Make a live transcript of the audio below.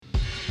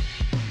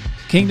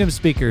Kingdom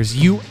Speakers,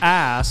 you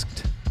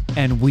asked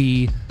and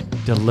we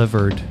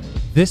delivered.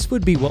 This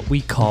would be what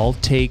we call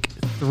take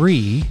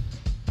 3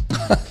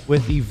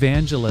 with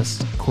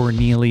evangelist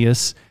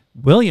Cornelius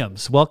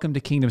Williams. Welcome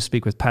to Kingdom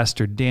Speak with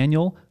Pastor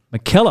Daniel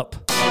McKillop.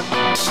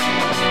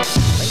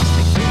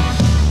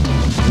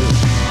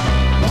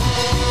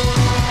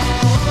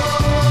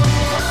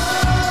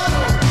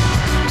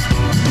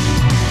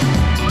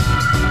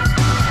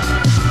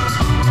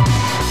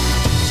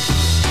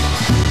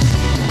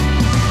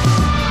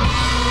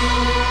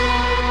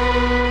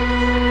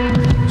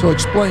 So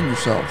explain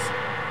yourself.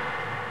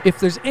 If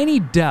there's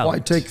any doubt... Why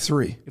take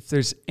 3? If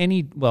there's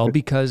any... Well,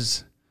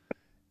 because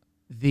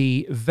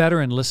the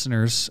veteran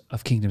listeners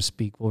of Kingdom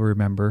Speak will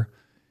remember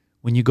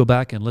when you go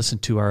back and listen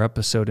to our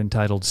episode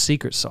entitled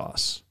Secret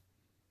Sauce,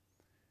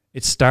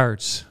 it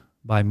starts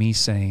by me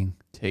saying,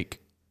 Take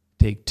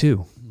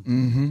 2,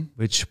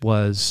 which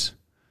was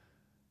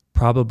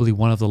probably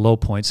one of the low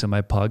points in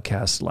my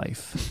podcast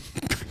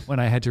life when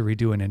I had to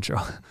redo an intro.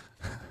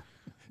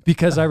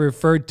 Because I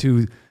referred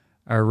to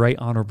our right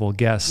honorable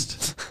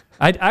guest.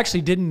 I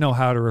actually didn't know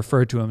how to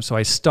refer to him, so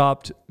I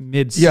stopped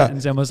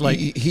mid-sentence and was like...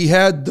 He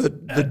had the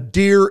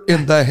deer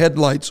in the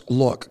headlights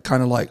look,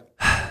 kind of like,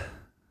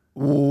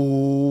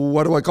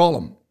 what do I call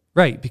him?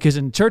 Right, because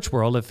in church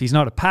world, if he's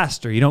not a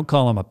pastor, you don't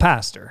call him a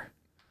pastor.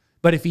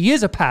 But if he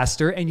is a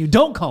pastor and you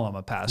don't call him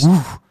a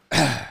pastor,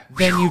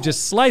 then you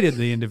just slighted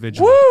the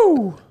individual.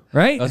 Woo!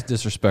 Right? That's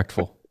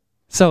disrespectful.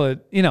 So,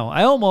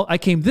 I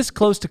came this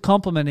close to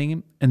complimenting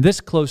him and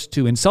this close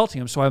to insulting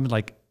him, so I'm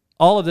like...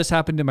 All of this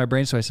happened in my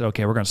brain, so I said,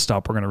 okay, we're going to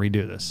stop. We're going to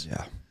redo this.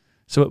 Yeah.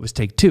 So it was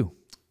take 2.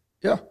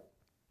 Yeah.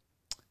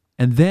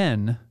 And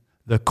then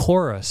the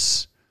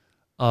chorus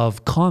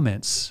of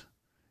comments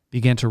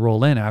began to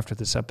roll in after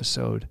this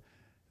episode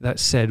that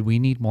said, we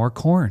need more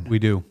corn. We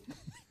do.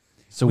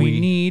 So we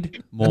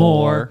need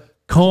more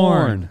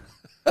corn.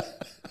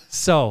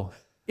 So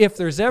if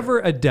there's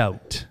ever a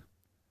doubt,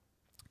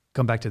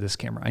 come back to this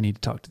camera. I need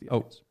to talk to the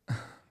audience.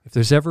 If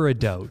there's ever a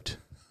doubt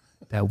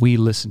that we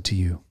listen to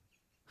you,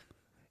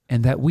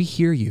 and that we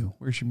hear you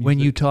when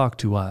you talk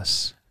to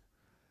us.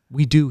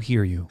 We do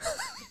hear you.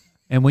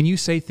 And when you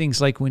say things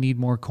like we need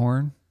more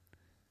corn,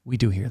 we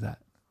do hear that.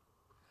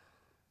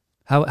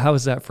 How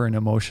is that for an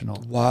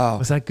emotional? Wow.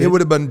 Was that good? It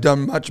would have been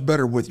done much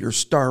better with your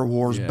Star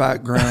Wars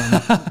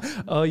background.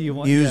 You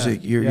want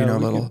music. Yeah.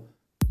 Little.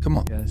 Come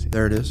on. Yes.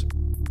 There it is.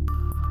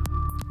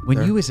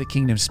 When you as a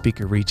Kingdom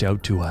Speaker reach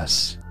out to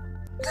us,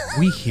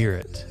 we hear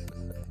it.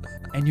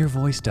 And your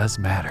voice does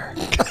matter.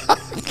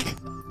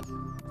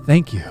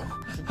 Thank you.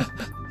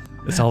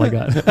 That's all I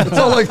got. That's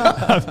all I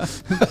got.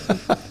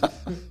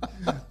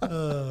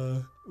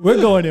 We're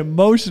going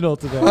emotional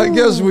today. I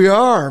guess we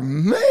are.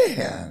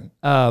 Man.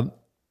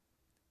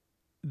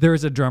 There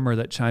was a drummer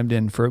that chimed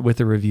in with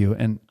a review,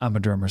 and I'm a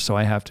drummer, so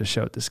I have to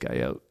shout this guy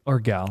out. Or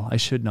gal. I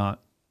should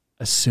not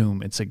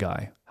assume it's a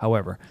guy.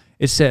 However,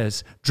 it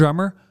says,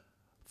 drummer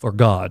for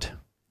God.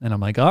 And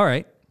I'm like, all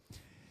right.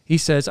 He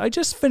says, I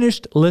just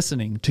finished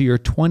listening to your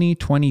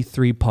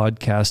 2023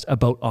 podcast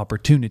about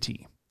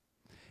opportunity.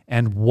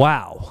 And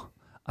wow,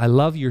 I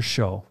love your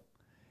show.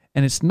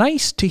 And it's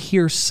nice to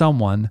hear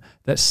someone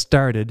that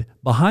started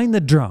behind the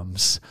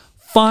drums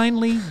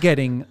finally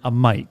getting a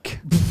mic.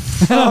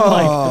 And I'm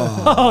like,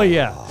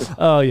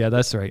 oh yeah,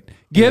 that's right.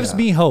 Gives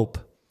me hope.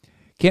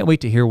 Can't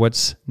wait to hear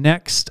what's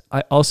next.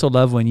 I also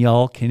love when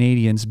y'all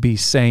Canadians be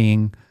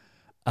saying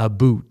a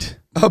boot.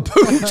 A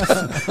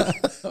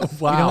boot.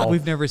 Wow.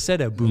 We've never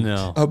said a boot.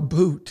 No. A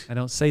boot. I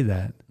don't say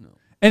that. No.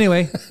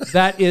 Anyway,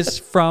 that is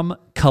from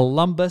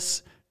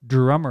Columbus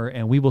Drummer,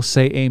 and we will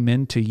say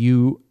amen to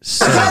you,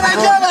 sir. Can I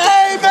get an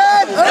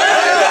amen?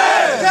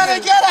 Amen! Can I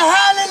get a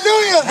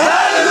hallelujah?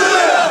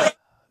 Hallelujah!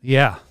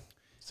 Yeah.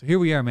 So here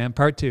we are, man.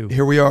 Part 2.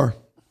 Here we are.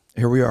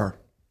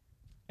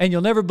 And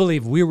you'll never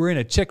believe we were in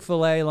a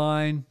Chick-fil-A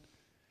line,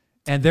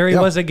 and there he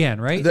was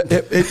again, right?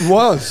 It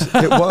was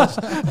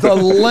the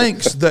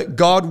lengths that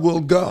God will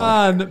go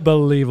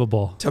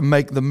Unbelievable. to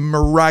make the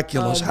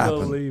miraculous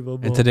happen.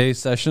 Unbelievable. And today's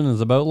session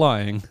is about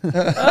lying.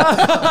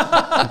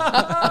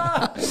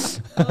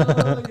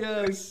 Oh,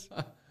 yes.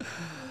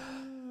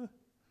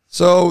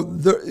 So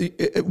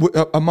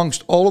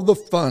amongst all of the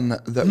fun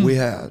that we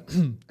had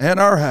and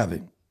are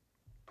having,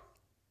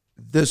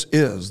 this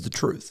is the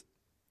truth.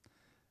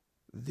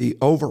 The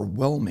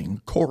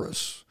overwhelming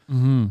chorus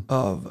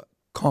of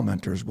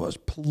commenters was,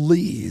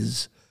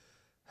 please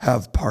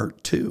have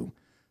part 2.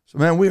 So,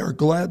 man, we are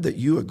glad that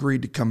you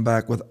agreed to come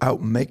back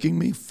without making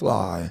me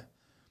fly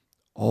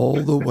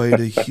all the way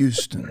to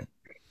Houston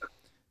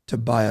to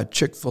buy a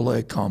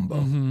Chick-fil-A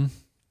combo.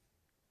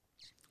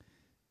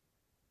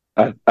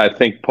 I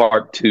think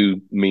part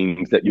 2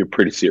 means that you're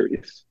pretty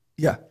serious.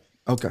 Yeah.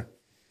 Okay.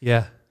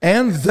 Yeah.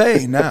 And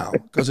they now,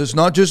 because it's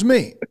not just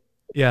me.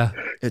 Yeah.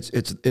 It's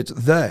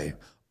they.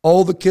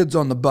 All the kids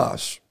on the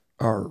bus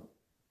are.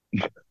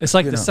 It's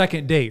like the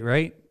second date,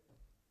 right?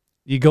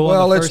 You go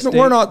on the first date.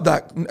 We're not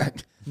that.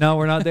 No,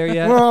 we're not there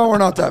yet. Well, we're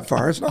not that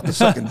far. It's not the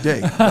second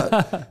date.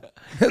 But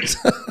it's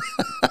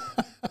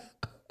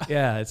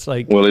Yeah, it's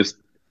like. Well, it's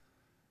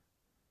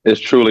It's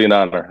truly an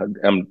honor.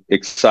 I'm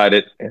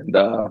excited, and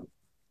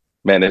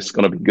man, it's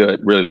going to be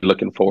good. Really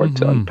looking forward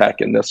to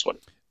unpacking this one.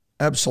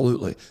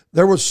 Absolutely.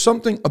 There was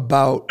something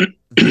about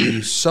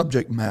the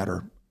subject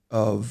matter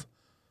of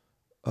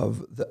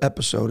the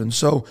episode, and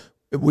so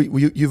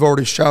you've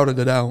already shouted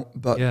it out.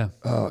 But Yeah.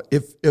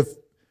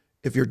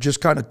 If you're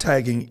just kind of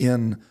tagging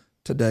in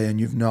today and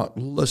you've not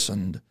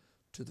listened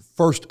to the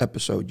first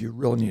episode, you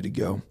really need to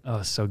go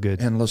Oh, so good.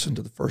 and listen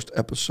to the first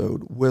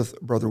episode with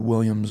Brother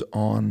Williams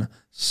on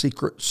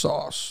secret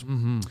sauce.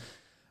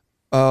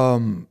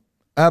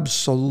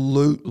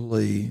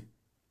 Absolutely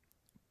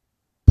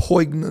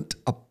poignant,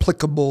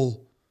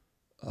 applicable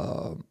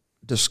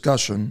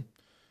discussion,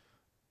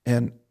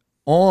 and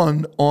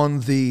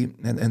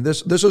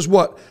this is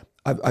what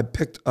I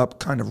picked up,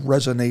 kind of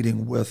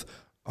resonating with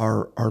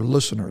our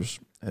listeners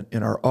and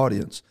in our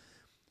audience.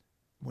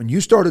 When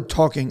you started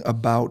talking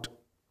about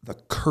the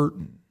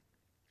curtain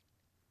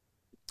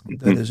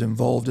that is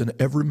involved in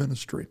every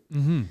ministry,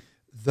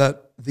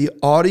 that the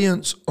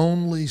audience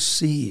only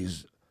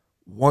sees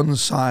one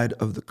side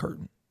of the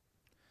curtain.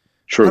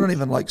 True. I don't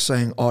even like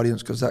saying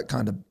audience because that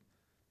kind of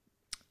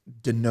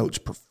denotes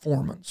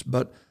performance,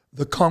 but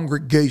the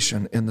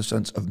congregation in the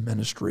sense of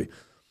ministry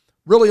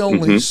really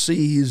only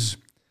sees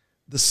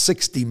the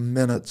 60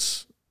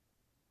 minutes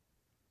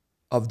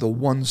of the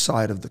one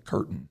side of the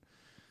curtain.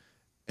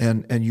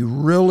 And you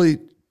really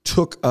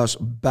took us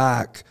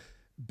back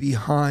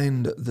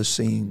behind the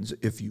scenes,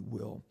 if you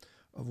will,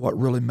 of what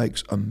really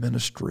makes a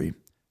ministry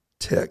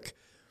tick.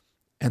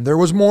 And there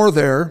was more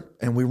there,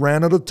 and we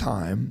ran out of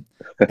time,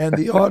 and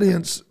the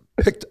audience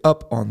picked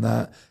up on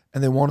that,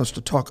 and they want us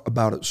to talk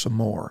about it some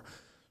more.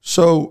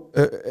 So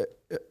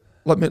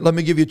let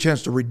me give you a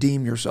chance to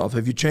redeem yourself.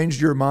 Have you changed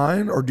your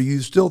mind, or do you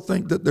still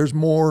think that there's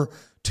more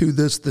to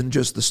this than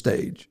just the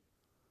stage?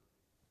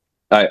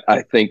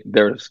 I think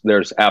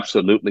there's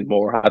absolutely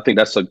more. I think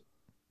that's a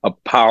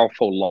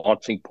powerful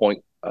launching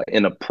point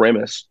in a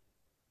premise.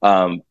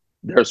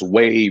 There's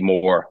way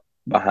more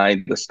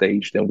behind the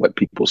stage than what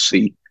people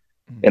see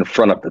in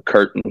front of the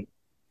curtain.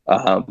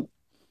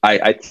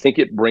 I think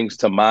it brings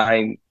to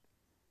mind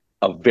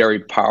a very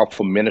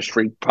powerful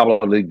ministry,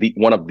 probably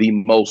one of the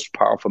most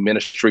powerful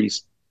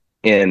ministries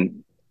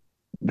in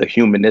the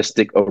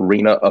humanistic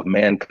arena of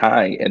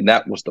mankind, and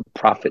that was the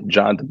prophet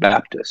John the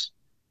Baptist.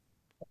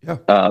 Yeah.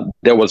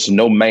 There was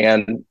no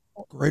man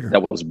Greater.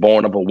 that was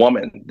born of a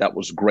woman that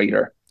was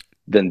greater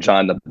than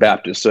John the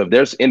Baptist. So if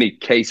there's any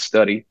case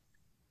study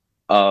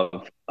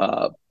of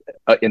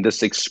in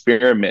this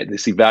experiment,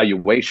 this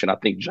evaluation, I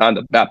think John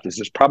the Baptist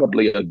is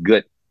probably a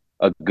good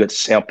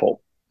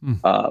sample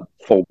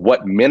for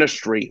what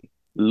ministry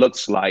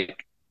looks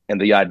like and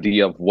the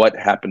idea of what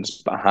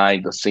happens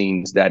behind the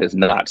scenes that is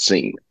not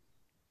seen.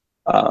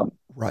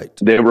 Right.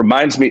 It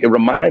reminds me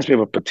of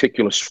a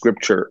particular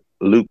scripture,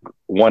 Luke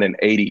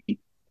 1:80,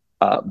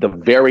 the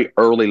very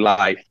early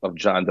life of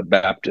John the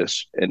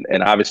Baptist.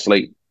 And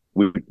obviously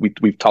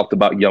we've talked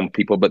about young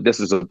people, but this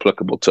is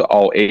applicable to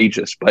all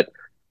ages. But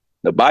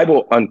the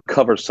Bible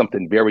uncovers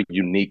something very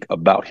unique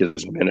about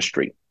his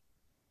ministry.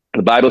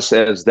 The Bible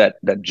says that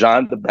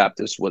John the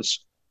Baptist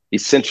was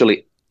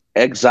essentially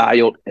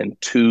exiled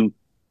into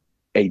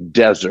a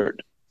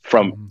desert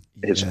from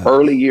his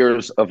early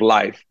years of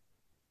life.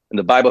 And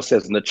the Bible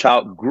says, and the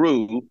child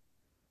grew,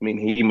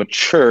 he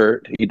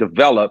matured, he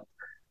developed,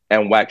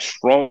 and waxed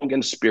strong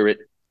in spirit.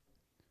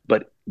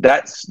 But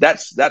that's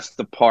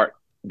the part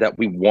that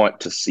we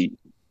want to see.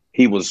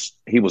 He was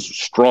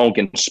strong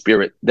in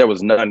spirit. There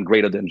was none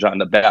greater than John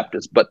the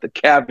Baptist. But the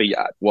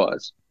caveat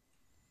was,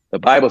 the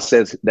Bible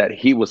says that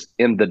he was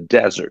in the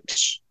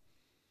deserts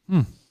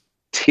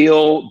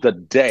till the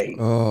day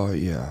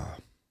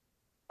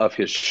of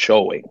his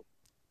showing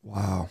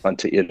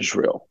unto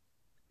Israel.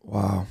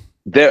 Wow.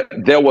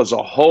 There was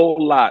a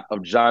whole lot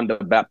of John the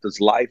Baptist's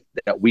life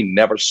that we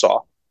never saw.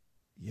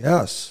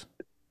 Yes.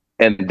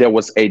 And there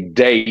was a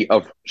day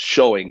of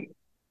showing,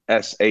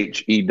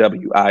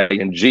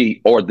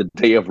 SHEWING, or the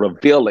day of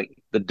revealing,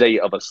 the day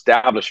of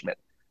establishment,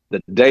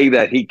 the day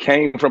that he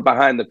came from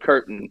behind the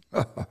curtain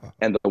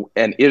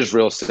and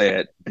Israel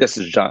said, this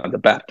is John the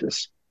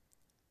Baptist.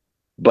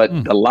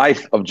 But the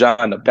life of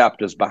John the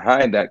Baptist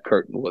behind that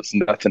curtain was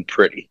nothing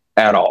pretty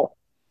at all.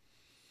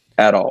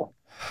 At all.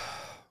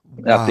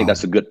 Wow. I think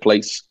that's a good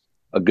place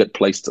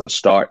to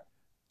start.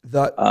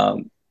 That,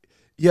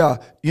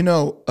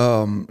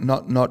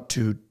 not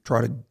to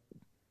try to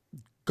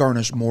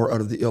garnish more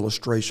out of the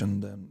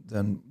illustration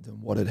than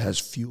what it has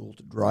fueled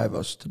to drive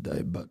us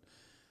today, but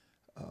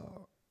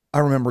I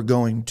remember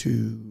going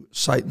to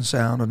Sight and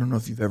Sound. I don't know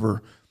if you've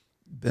ever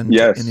been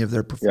to any of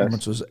their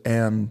performances,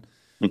 and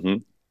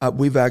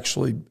we've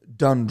actually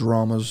done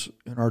dramas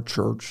in our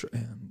church,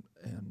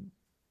 and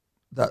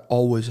that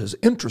always has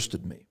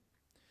interested me.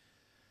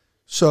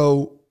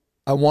 So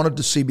I wanted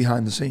to see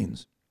behind the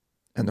scenes,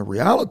 and the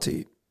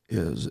reality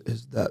is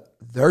that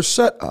their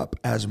setup,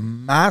 as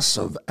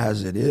massive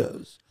as it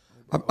is,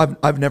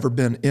 I've never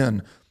been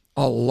in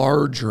a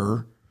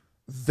larger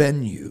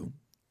venue,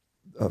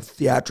 a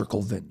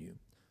theatrical venue,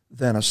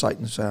 than a Sight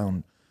and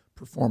Sound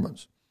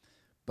performance.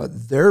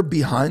 But there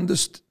behind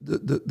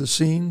the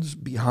scenes,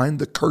 behind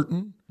the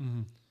curtain,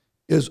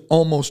 is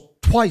almost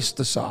twice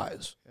the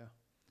size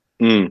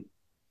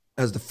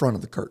as the front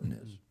of the curtain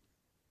is.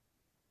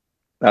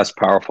 That's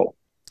powerful.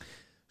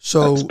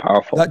 So That's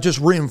powerful. that just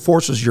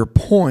reinforces your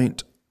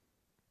point,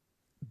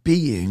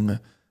 being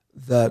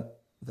that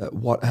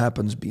what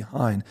happens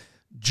behind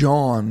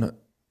John.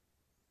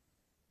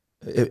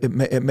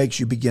 It makes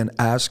you begin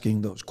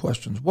asking those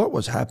questions. What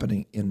was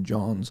happening in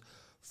John's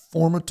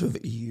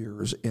formative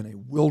years in a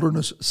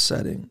wilderness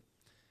setting?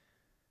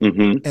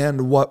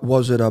 And what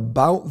was it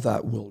about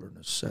that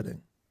wilderness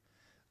setting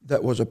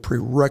that was a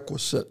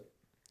prerequisite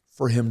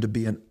for him to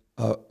be an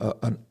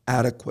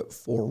adequate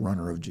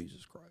forerunner of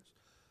Jesus Christ?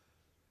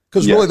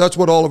 Because really, that's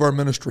what all of our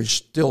ministry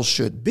still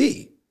should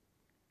be.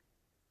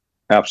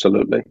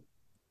 Absolutely.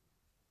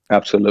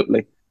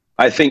 Absolutely.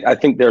 I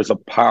think there's a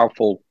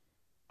powerful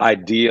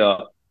idea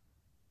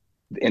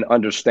in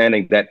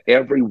understanding that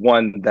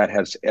everyone that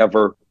has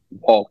ever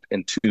walked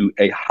into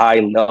a high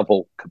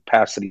level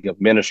capacity of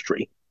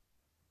ministry,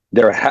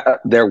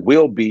 there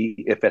will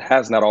be, if it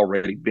has not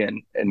already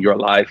been in your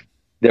life,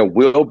 there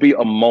will be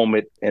a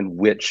moment in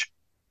which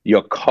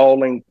your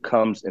calling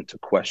comes into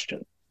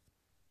question,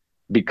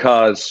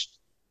 because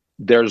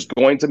there's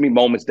going to be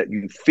moments that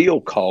you feel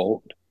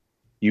called,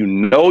 you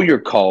know you're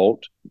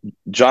called.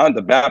 John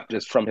the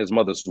Baptist, from his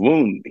mother's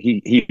womb,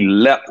 he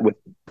leapt with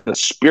the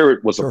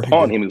Spirit was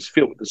upon him. He was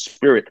filled with the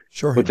Spirit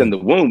within the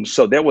womb.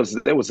 So there was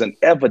an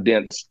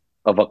evidence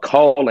of a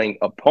calling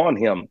upon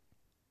him.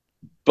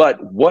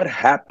 But what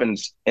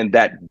happens in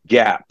that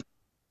gap,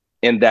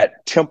 in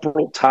that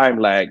temporal time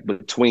lag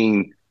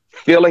between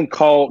feeling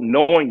called,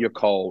 knowing you're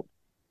called,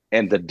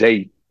 and the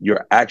day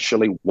you're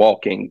actually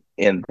walking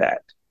in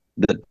that,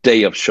 the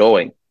day of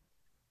showing?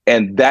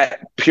 And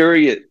that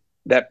period,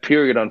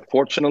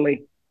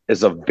 unfortunately,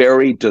 is a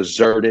very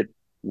deserted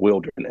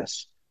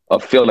wilderness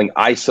of feeling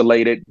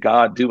isolated.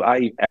 God,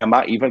 am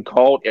I even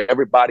called?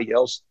 Everybody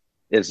else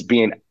is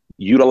being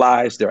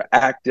utilized. They're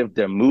active.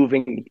 They're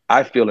moving.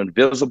 I feel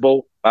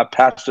invisible. My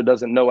pastor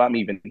doesn't know I'm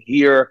even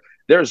here.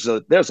 There's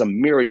a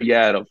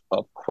myriad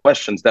of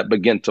questions that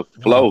begin to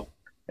flow. Wow.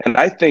 And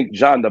I think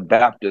John the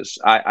Baptist,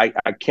 I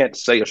can't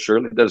say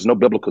assuredly, there's no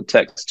biblical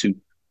text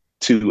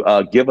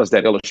to give us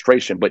that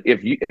illustration. But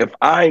if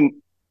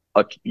I'm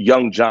a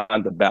young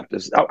John the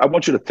Baptist, I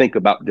want you to think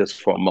about this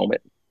for a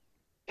moment.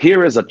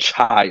 Here is a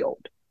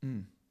child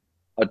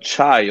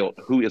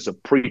who is a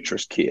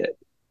preacher's kid.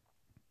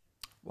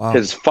 Wow.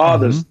 His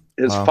father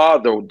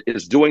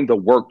is doing the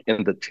work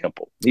in the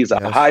temple. He's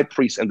a high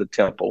priest in the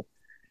temple.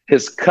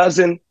 His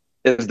cousin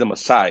is the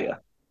Messiah.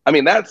 I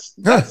mean, that's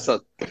a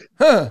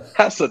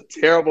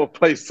terrible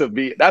place to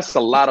be. That's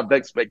a lot of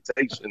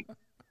expectation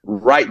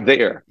right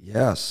there.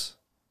 Yes.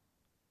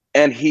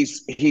 And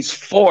he's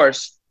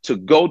forced to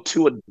go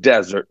to a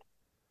desert,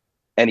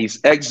 and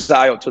he's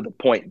exiled to the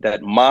point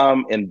that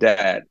mom and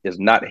dad is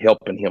not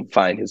helping him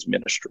find his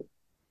ministry.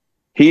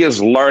 He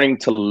is learning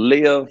to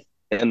live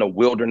in the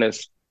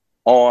wilderness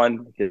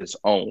on his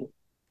own.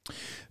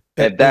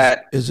 And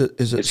that is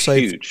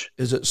safe, huge.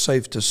 Is it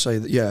safe to say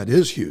that? Yeah, it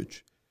is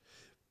huge.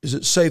 Is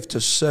it safe to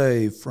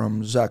say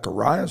from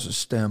Zacharias'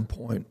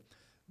 standpoint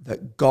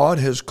that God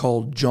has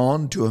called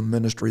John to a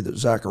ministry that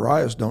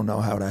Zacharias don't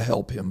know how to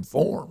help him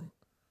form?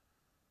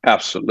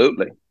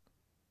 Absolutely.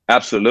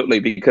 Absolutely,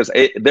 because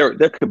there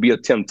could be a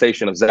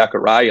temptation of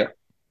Zechariah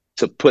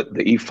to put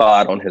the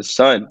ephod on his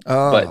son,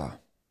 but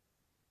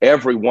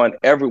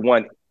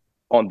everyone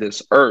on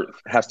this earth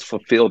has to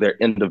fulfill their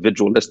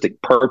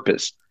individualistic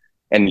purpose,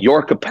 and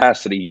your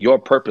capacity, your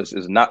purpose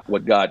is not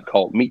what God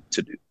called me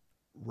to do.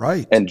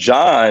 Right. And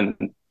John,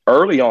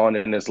 early on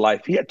in his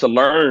life, he had to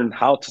learn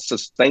how to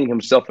sustain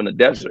himself in the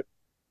desert.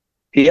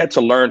 He had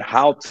to learn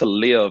how to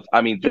live.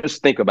 I mean,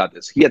 just think about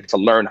this. He had to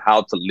learn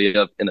how to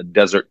live in a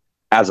desert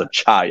as a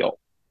child.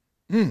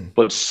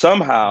 But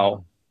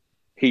somehow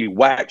he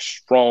waxed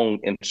strong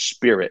in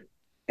spirit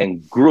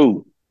and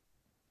grew.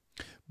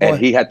 And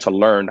he had to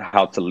learn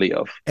how to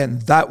live.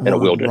 And that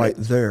word right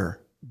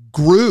there,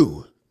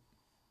 grew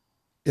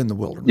in the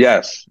wilderness.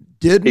 Yes.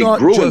 He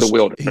grew in the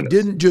wilderness. He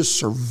didn't just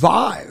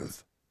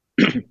survive.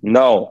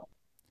 No.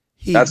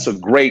 That's a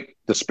great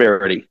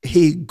disparity.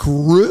 He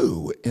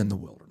grew in the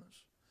wilderness.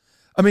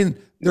 I mean,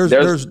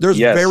 there's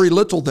very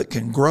little that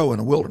can grow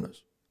in a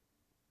wilderness.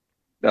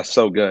 That's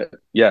so good.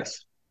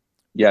 Yes.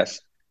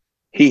 Yes.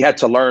 He had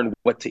to learn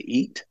what to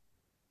eat.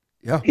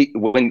 Yeah.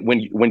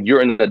 When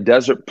you're in a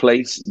desert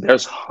place,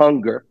 there's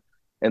hunger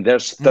and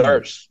there's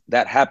thirst.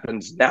 That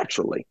happens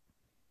naturally.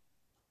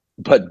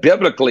 But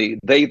biblically,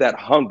 they that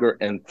hunger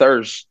and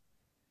thirst,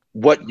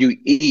 what you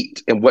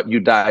eat and what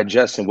you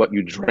digest and what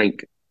you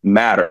drink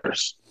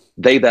matters.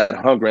 They that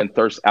hunger and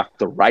thirst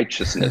after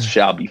righteousness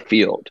shall be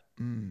filled.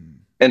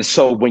 And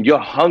so when you're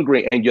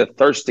hungry and you're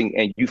thirsting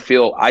and you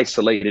feel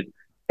isolated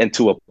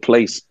into a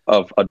place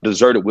of a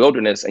deserted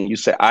wilderness, and you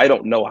say, I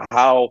don't know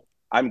how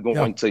I'm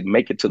going to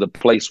make it to the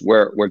place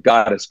where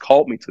God has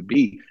called me to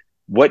be.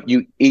 What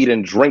you eat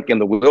and drink in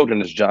the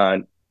wilderness,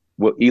 John,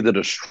 will either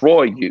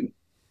destroy you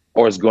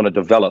or is going to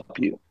develop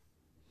you.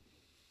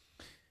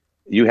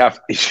 you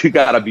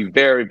got to be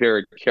very,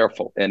 very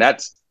careful. And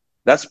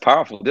that's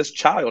powerful. This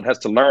child has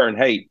to learn,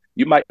 hey,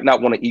 you might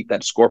not want to eat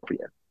that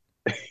scorpion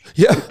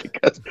Yeah.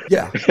 because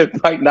Yeah.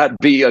 it might not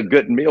be a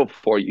good meal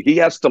for you. He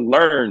has to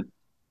learn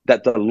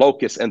that the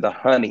locust and the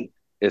honey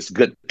is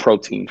good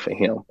protein for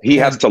him. He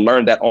has to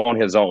learn that on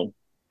his own.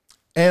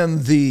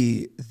 And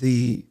the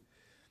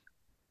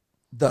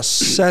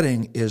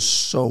setting is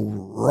so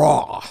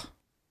raw.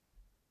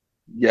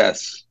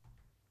 Yes.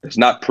 It's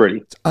not pretty.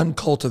 It's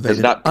uncultivated,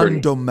 It's not pretty.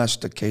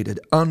 undomesticated,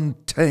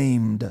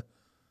 untamed,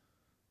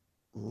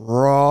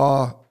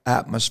 raw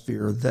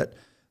atmosphere that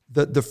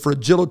the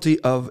fragility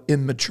of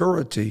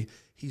immaturity,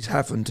 he's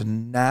having to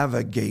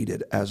navigate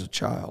it as a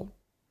child.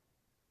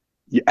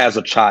 As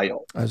a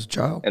child. As a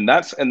child. And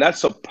that's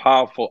a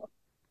powerful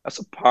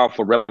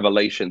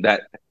revelation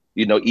that,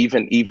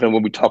 even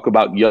when we talk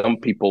about young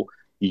people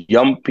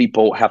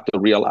have to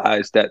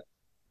realize that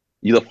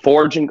the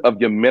forging of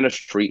your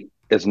ministry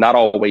is not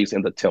always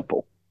in the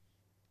temple.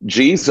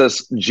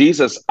 Jesus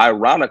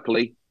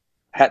ironically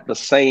had the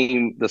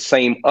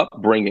same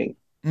upbringing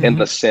in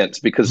the sense,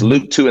 because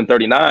Luke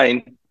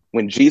 2:39,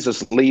 when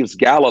Jesus leaves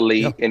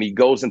Galilee and he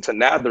goes into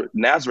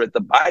Nazareth,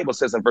 the Bible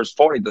says in verse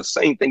 40, the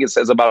same thing it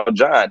says about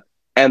John,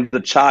 and the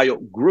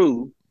child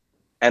grew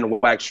and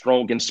waxed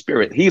strong in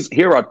spirit.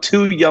 Here are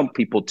two young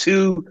people,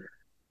 two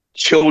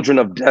children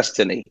of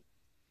destiny,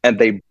 and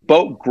they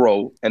both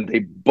grow and they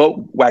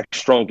both wax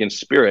strong in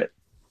spirit.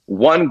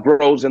 One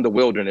grows in the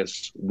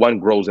wilderness, one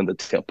grows in the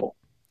temple.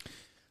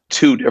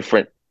 Two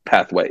different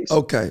pathways.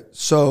 Okay,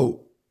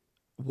 so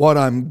what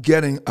I'm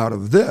getting out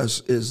of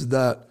this is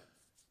that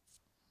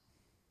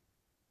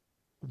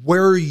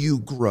where you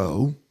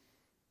grow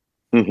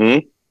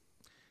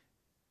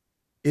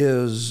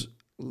is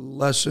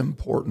less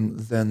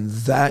important than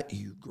that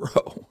you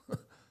grow.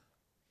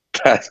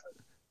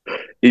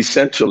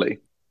 Essentially,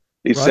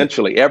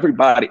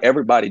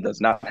 everybody does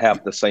not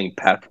have the same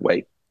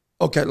pathway.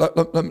 Okay,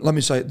 let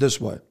me say it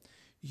this way.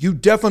 You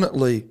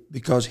definitely,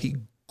 because he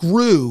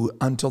grew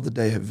until the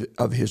day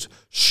of his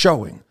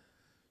showing.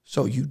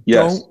 So you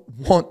don't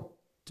want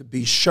to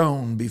be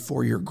shown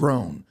before you're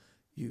grown.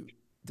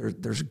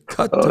 There's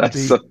got to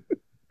be.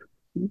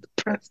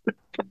 Press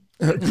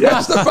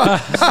the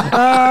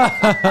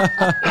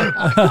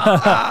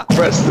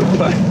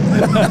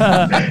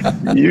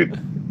button.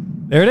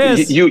 There it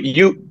is.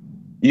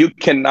 You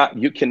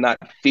cannot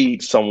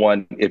feed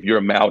someone if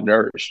you're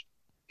malnourished.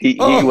 They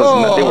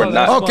were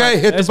not. Okay,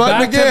 hit the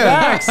button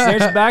again.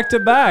 There's back to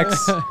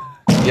backs.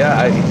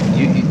 Yeah,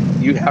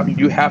 you have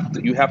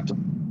to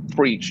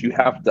preach. You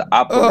have to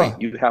operate.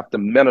 You have to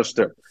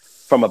minister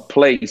from a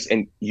place,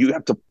 and you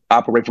have to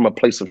operate from a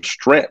place of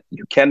strength.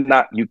 You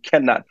cannot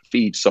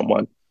feed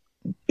someone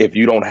if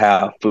you don't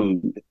have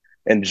food.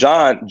 And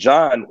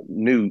John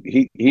knew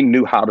he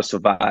knew how to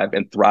survive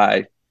and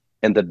thrive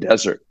in the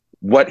desert.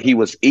 What he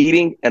was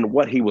eating and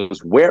what he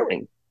was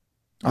wearing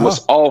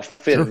was all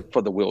fit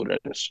for the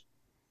wilderness.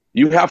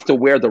 You have to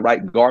wear the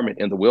right garment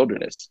in the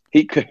wilderness.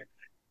 He could.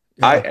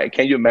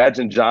 Can you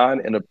imagine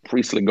John in a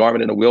priestly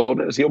garment in the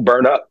wilderness? He'll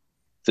burn up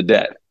to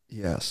death.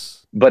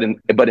 Yes. But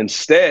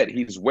instead,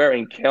 he's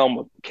wearing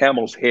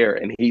camel's hair,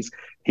 and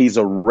he's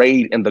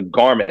arrayed in the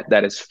garment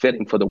that is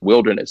fitting for the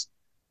wilderness.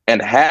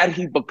 And had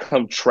he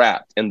become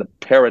trapped in the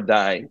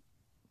paradigm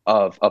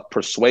of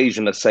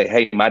persuasion to say,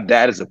 "Hey, my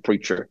dad is a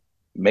preacher,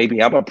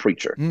 maybe I'm a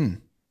preacher.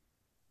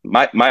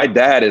 My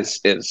dad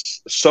is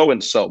so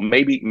and so.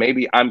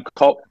 Maybe I'm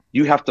called."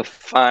 You have to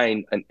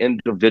find an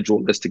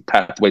individualistic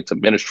pathway to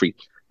ministry,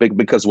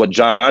 because what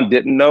John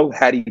didn't know,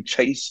 had he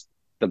chased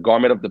the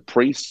garment of the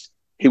priest,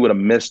 he would have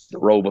missed the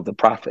robe of the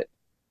prophet.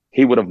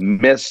 He would have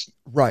missed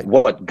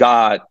what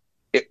God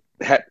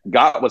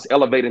was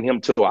elevating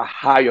him to a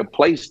higher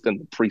place than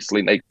the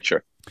priestly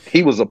nature.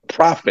 He was a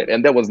prophet,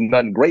 and there was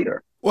none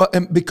greater. Well,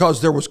 and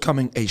because there was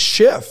coming a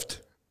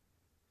shift.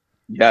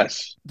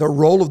 Yes. The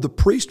role of the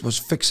priest was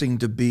fixing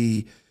to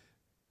be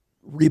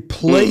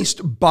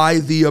replaced by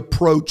the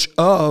approach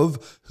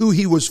of who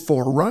he was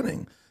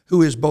forerunning,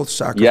 who is both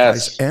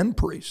sacrifice and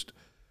priest.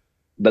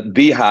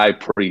 The high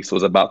priest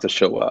was about to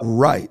show up.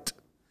 Right.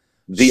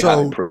 The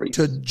high priest.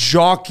 To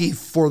jockey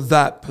for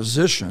that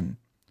position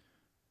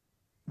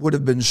would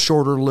have been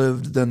shorter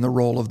lived than the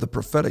role of the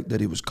prophetic that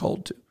he was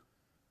called to.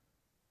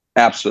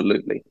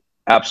 Absolutely.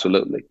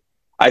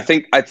 I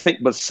think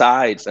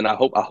besides, and I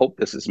hope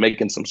this is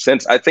making some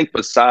sense. I think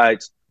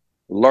besides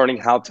learning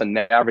how to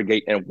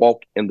navigate and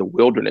walk in the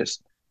wilderness,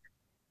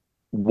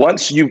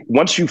 once you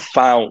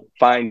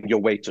find your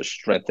way to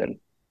strengthen,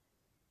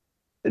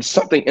 it's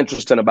something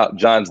interesting about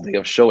John's day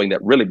of showing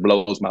that really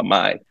blows my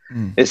mind.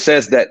 It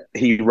says that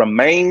he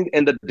remained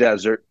in the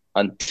desert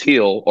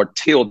till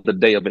the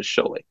day of his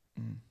showing.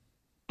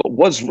 But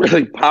what's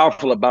really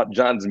powerful about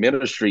John's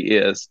ministry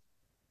is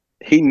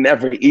he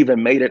never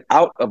even made it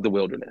out of the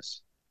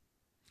wilderness.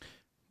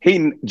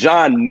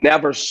 John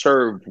never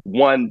served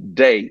one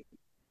day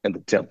in the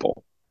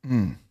temple.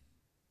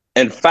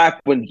 In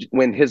fact,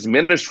 when his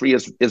ministry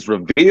is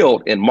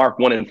revealed in Mark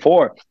 1 and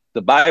 4,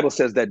 the Bible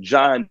says that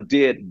John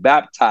did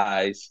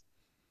baptize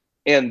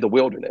in the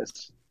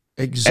wilderness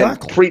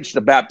Exactly. and preached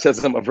the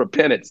baptism of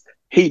repentance.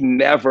 He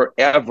never,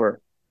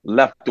 ever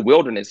left the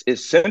wilderness.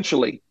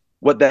 Essentially,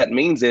 what that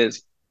means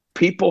is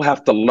people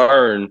have to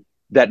learn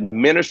that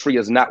ministry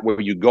is not where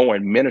you're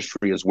going.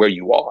 Ministry is where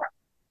you are.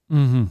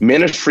 Mm-hmm.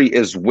 Ministry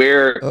is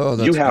where Oh,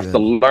 that's you have good. to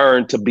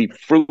learn to be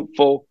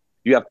fruitful.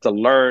 You have to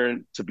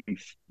learn to be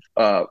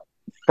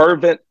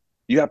fervent.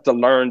 You have to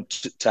learn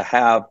to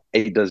have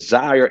a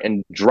desire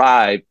and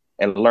drive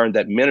and learn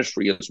that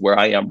ministry is where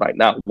I am right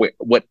now.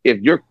 What if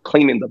you're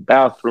cleaning the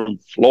bathroom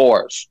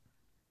floors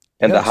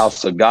in the Yes.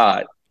 house of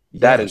God?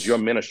 That is Yes. your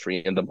ministry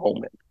in the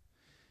moment.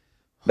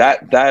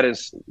 That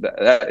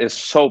is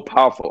so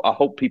powerful. I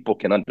hope people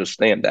can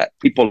understand that.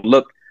 People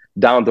look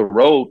down the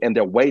road and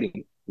they're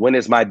waiting. When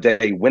is my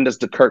day? When does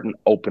the curtain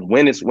open?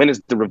 When is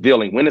the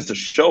revealing? When is the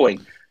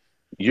showing?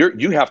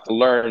 You have to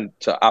learn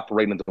to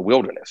operate in the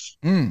wilderness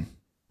Mm.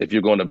 if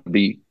you're going to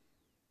be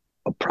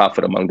a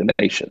prophet among the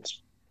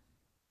nations.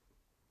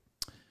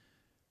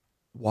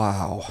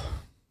 Wow.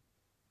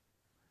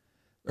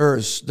 There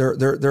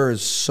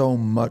is so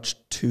much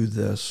to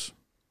this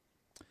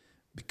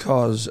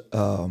because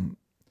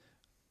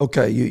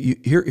okay,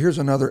 here's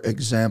another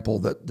example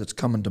that's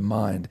coming to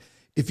mind.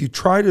 If you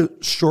try to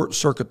short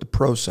circuit the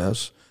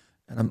process,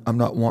 and I'm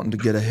not wanting to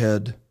get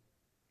ahead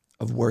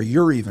of where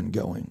you're even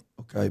going,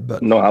 okay,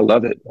 but No, I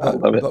love it. I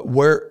love it. But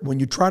when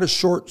you try to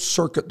short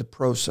circuit the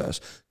process,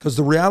 because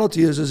the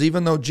reality is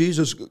even though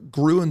Jesus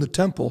grew in the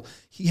temple,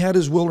 he had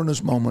his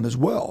wilderness moment as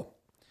well.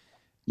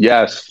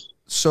 Yes,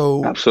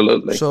 So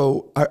absolutely.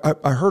 So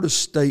I heard a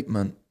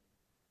statement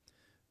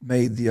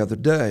made the other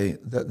day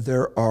that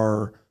there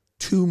are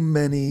too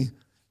many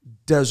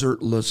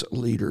desertless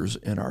leaders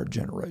in our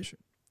generation.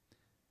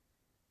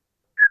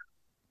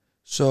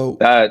 So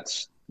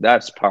that's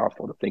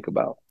powerful to think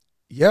about.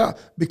 yeah,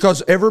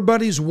 because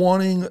everybody's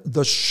wanting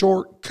the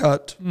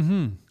shortcut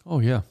Mm-hmm. Oh,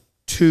 yeah.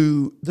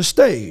 to the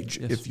stage,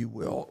 Yes. if you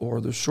will, or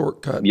the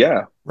shortcut,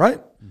 Yeah.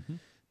 right?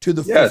 To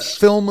the Yes.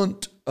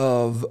 fulfillment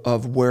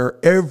of where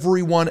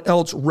everyone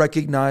else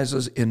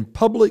recognizes in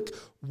public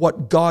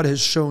what God has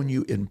shown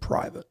you in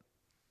private.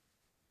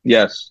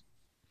 Yes.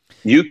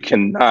 You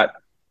cannot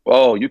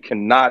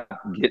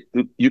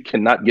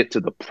get to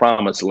the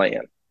promised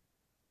land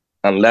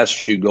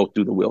unless you go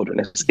through the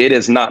wilderness. It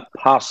is not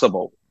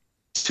possible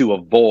to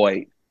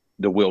avoid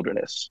the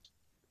wilderness.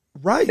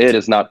 Right. It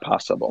is not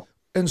possible.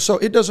 And so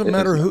it doesn't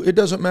matter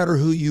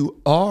who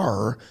you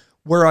are.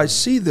 Where I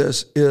see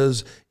this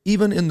is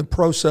even in the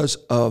process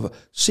of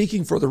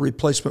seeking for the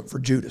replacement for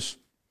Judas.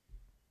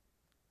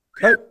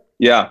 Okay?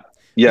 Yeah.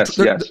 Yes.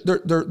 Yes.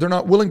 They're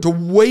not willing to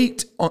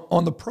wait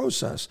on the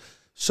process.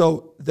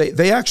 So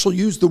they actually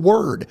use the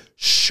word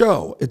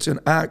show. It's in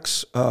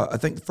Acts, I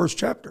think the first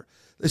chapter.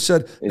 They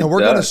said, now we're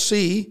going to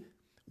see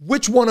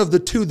which one of the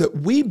two that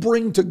we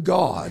bring to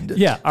God.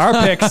 Yeah, our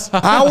picks.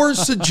 Our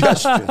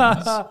suggestions.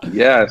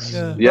 Yes.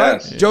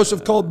 Yes. Right?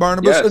 Joseph called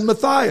Barnabas Yes. and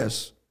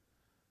Matthias.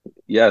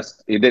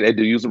 Yes. They did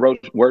use the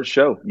word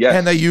show. Yes.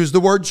 And they used the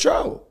word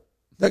show.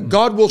 That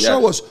God will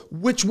show us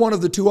which one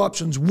of the two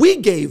options we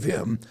gave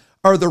him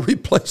are the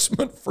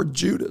replacement for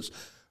Judas.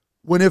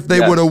 When if they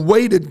would have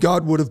waited,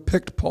 God would have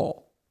picked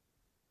Paul.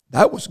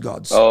 That was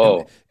God's.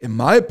 Oh. In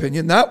my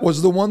opinion, that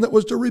was the one that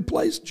was to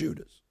replace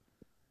Judas.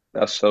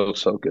 That's so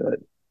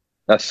good.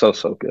 That's so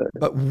good.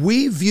 But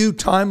we view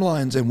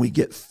timelines and we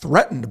get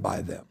threatened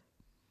by them.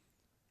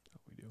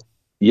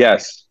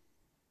 Yes.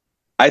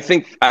 I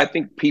think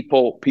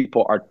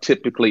people are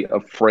typically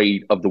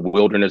afraid of the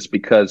wilderness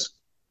because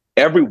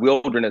every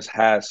wilderness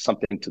has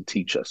something to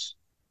teach us.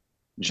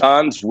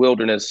 John's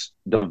wilderness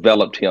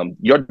developed him.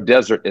 Your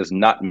desert is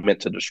not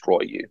meant to destroy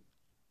you.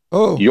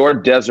 Oh, Your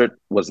desert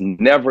was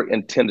never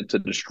intended to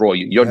destroy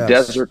you. Your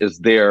desert is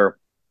there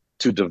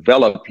to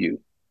develop you.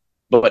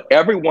 But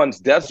everyone's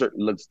desert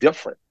looks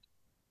different.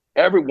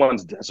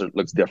 Everyone's desert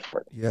looks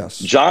different. yes.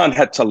 John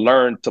had to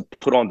learn to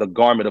put on the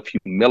garment of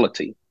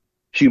humility.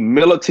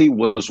 Humility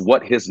was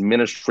what his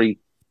ministry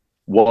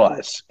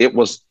was. It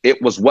was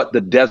what the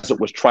desert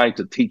was trying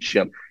to teach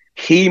him.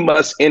 He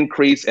must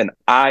increase and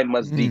I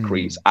must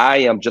decrease. I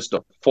am just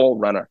a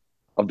forerunner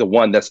of the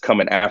one that's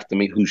coming after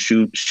me, whose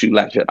shoe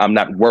latch I'm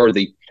not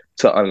worthy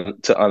to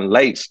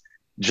unlace.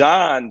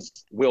 John's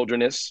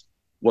wilderness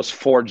was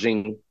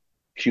forging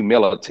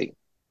humility.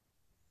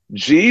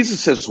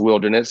 Jesus's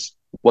wilderness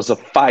was a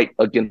fight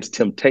against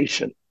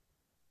temptation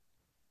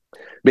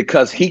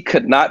because he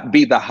could not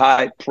be the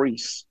high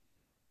priest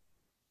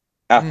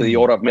after the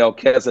order of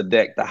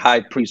Melchizedek, the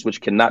high priest,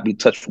 which cannot be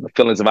touched from the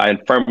feelings of our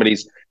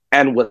infirmities,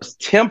 and was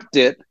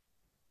tempted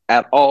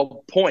at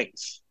all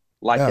points,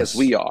 like as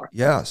we are.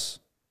 Yes.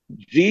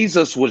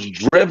 Jesus was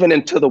driven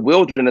into the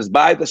wilderness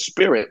by the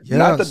Spirit,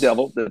 not the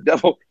devil. The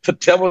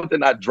devil did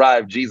not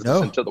drive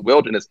Jesus into the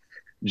wilderness.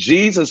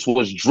 Jesus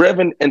was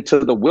driven into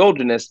the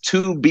wilderness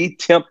to be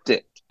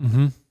tempted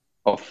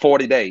of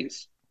 40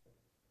 days.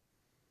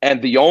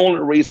 And the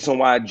only reason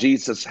why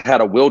Jesus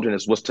had a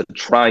wilderness was to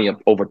triumph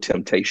over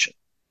temptation.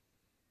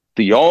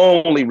 The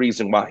only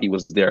reason why he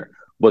was there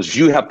was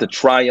you have to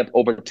triumph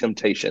over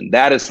temptation.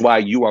 That is why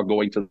you are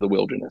going to the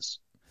wilderness.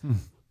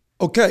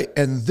 Okay,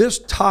 and this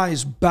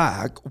ties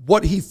back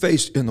what he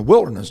faced in the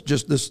wilderness.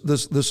 Just this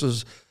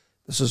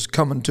is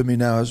coming to me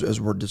now as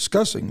we're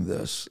discussing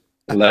this.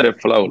 Let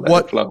it flow.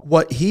 Let it flow.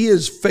 What he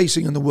is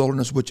facing in the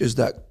wilderness, which is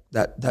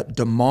that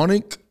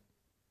demonic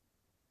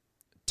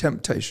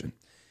temptation.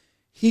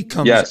 He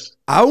comes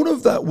out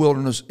of that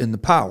wilderness in the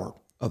power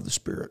of the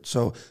Spirit.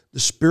 So the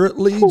Spirit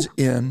leads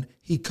in,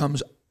 he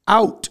comes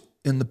out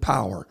in the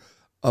power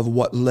of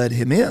what led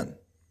him in.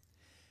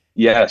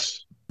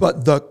 Yes.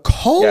 But the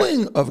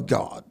calling of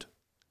God,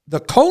 the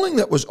calling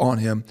that was on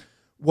him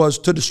was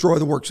to destroy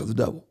the works of the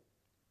devil.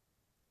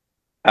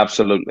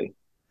 Absolutely.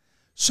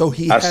 So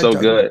he had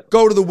to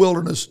go to the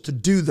wilderness to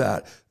do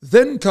that.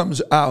 Then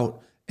comes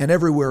out, and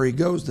everywhere he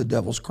goes, the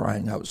devil's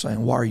crying out,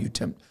 saying, "Why are you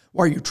tempted?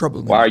 Why are you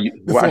troubling me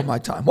before my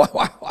time?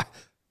 Why?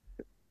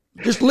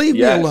 Just leave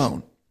me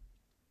alone."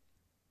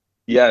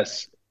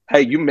 Yes.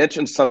 Hey, you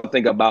mentioned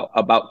something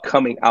about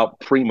coming out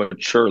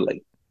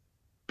prematurely.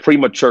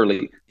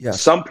 Prematurely.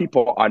 Yes. Some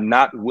people are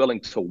not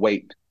willing to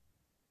wait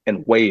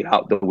and wait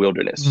out the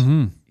wilderness.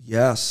 Mm-hmm.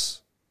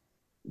 Yes.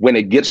 When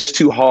it gets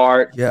too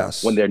hard,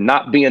 yes. When they're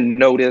not being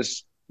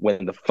noticed,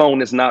 when the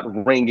phone is not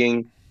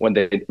ringing, when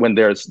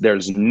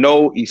there's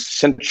no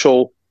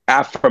essential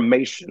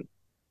affirmation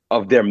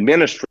of their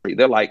ministry,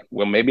 they're like,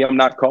 well, maybe I'm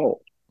not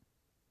called.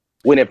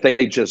 When if they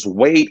just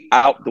wait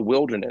out the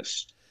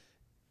wilderness,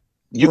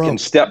 you can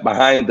step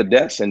behind the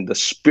desk and the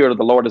Spirit of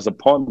the Lord is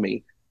upon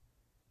me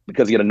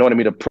because he had anointed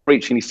me to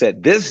preach. And he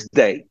said, this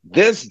day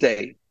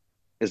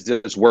is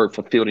this word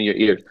fulfilled in your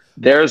ears.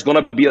 There's going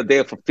to be a day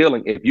of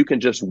fulfilling if you can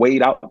just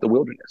wait out the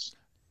wilderness.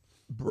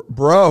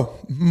 Bro,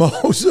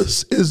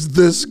 Moses is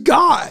this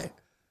guy.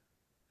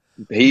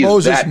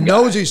 Moses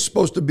knows he's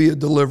supposed to be a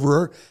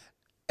deliverer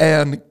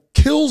and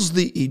kills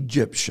the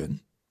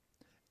Egyptian.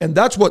 And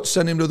that's what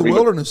sent him to the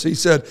wilderness. He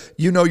said,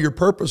 you know your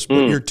purpose,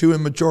 but you're too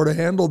immature to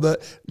handle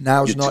that.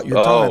 Now's not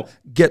your time.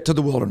 Get to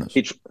the wilderness.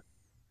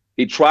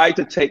 He tried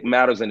to take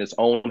matters in his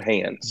own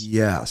hands.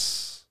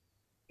 Yes.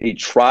 He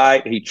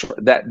tried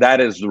that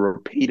is the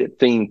repeated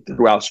theme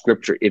throughout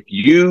Scripture. If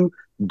you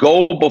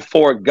go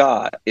before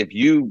God, if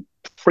you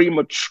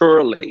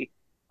prematurely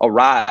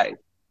arrive,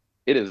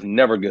 it is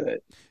never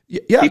good.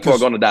 Yeah, people are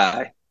going to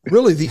die.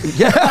 Really?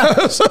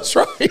 Yes, that's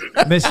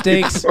right.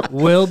 Mistakes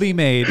will be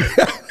made.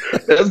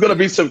 There's going to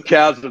be some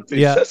casualties.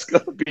 Yeah. There's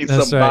going to be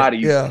some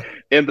bodies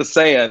in the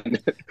sand.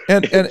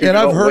 And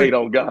I've heard wait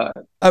on God.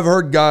 I've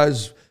heard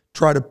guys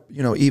try to,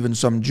 even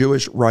some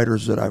Jewish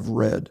writers that I've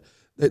read,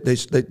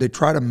 they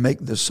try to make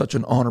this such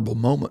an honorable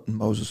moment in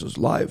Moses'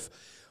 life.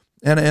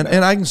 And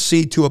I can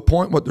see to a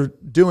point what they're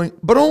doing,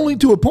 but only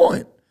to a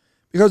point.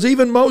 Because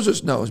even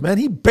Moses knows, man,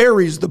 he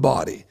buries the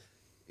body.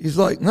 He's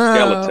like,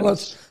 nah,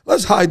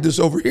 let's hide this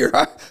over here.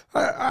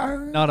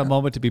 Not a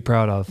moment to be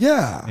proud of.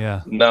 Yeah.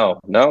 Yeah.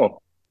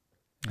 No.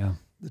 Yeah.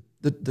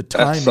 The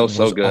timing so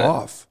was good.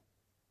 off.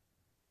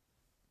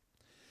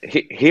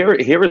 Here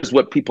is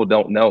what people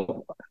don't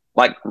know.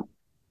 Like,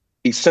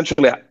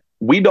 essentially,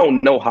 we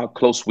don't know how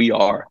close we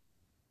are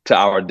to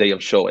our day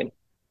of showing.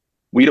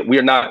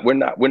 We're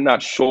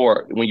not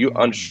sure. When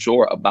you're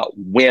unsure about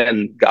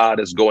when God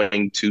is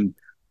going to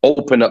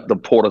open up the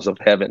portals of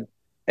heaven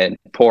and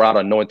pour out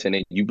anointing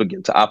and you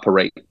begin to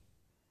operate.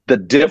 The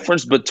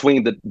difference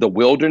between the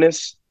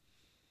wilderness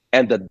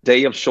and the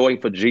day of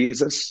showing for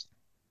Jesus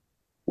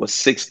was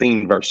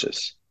 16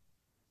 verses.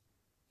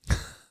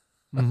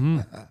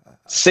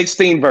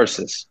 16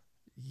 verses.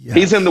 Yes.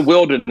 He's in the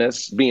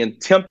wilderness being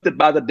tempted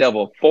by the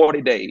devil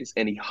 40 days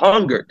and he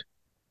hungered.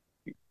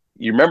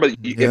 You remember,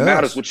 it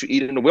matters what you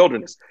eat in the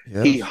wilderness.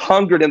 Yes. He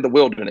hungered in the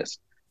wilderness.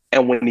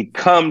 And when he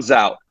comes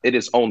out, it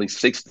is only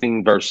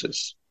 16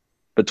 verses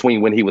between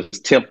when he was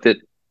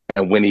tempted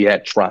and when he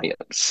had triumph.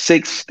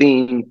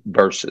 16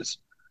 verses.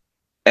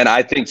 And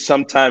I think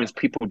sometimes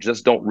people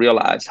just don't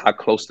realize how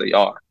close they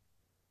are.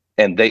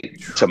 And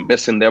to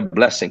missing their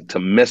blessing, to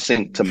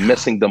missing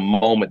the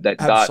moment that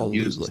God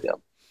uses them.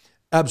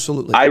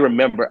 Absolutely. I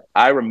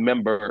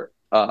remember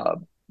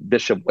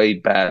Bishop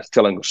Wade Bass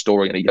telling a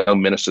story in a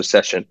young minister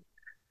session.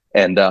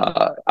 And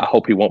I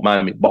hope he won't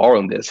mind me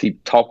borrowing this. He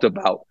talked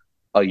about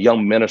a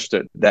young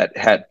minister that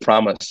had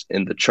promise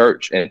in the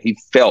church, and he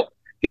felt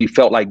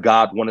like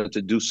God wanted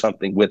to do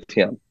something with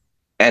him.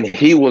 And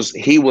he was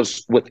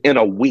within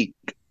a week,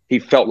 he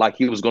felt like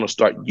he was going to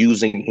start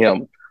using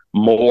him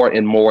more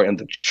and more in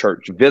the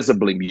church,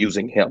 visibly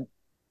using him.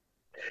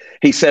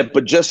 He said,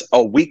 but just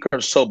a week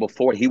or so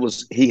before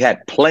he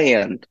had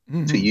planned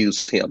to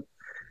use him.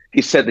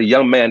 He said the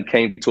young man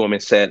came to him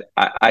and said,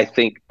 I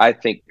think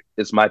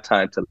it's my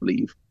time to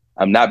leave.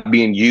 I'm not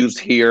being used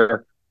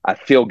here. I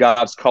feel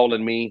God's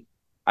calling me.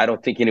 I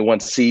don't think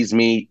anyone sees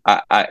me.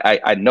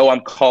 I know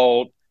I'm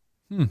called.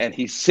 And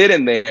he's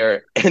sitting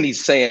there and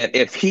he's saying,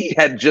 if he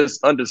had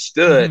just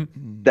understood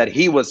that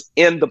he was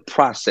in the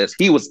process,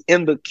 he was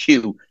in the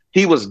queue,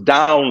 he was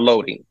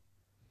downloading,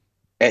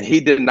 and he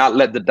did not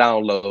let the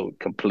download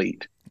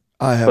complete.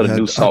 I have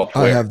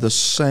the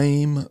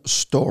same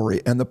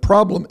story. And the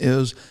problem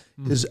is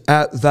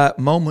at that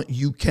moment,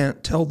 you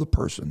can't tell the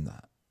person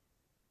that.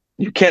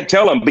 You can't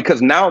tell them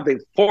because now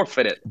they've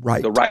forfeited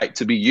Right. the right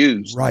to be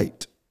used.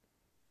 Right.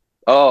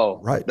 Oh,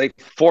 Right. They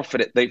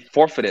forfeited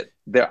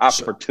their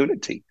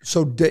opportunity.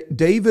 So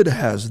David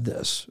has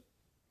this.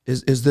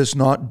 Is this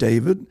not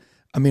David?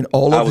 I mean,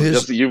 all I of was his.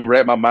 just, you've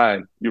read my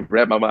mind. You've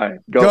read my mind.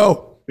 Go.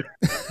 Go.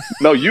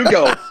 No, you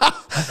go.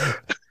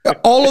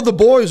 All of the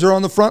boys are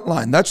on the front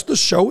line. That's the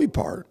showy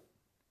part.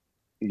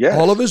 Yes.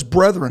 All of his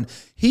brethren.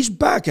 He's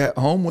back at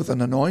home with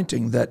an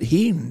anointing that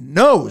he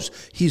knows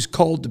he's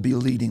called to be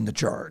leading the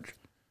charge.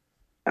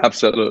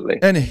 Absolutely.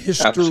 And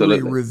history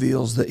Absolutely.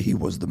 reveals that he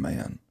was the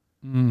man.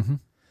 Mm-hmm.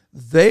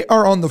 They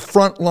are on the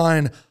front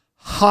line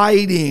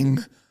hiding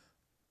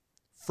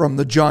from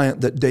the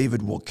giant that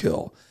David will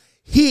kill.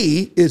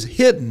 He is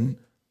hidden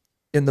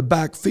in the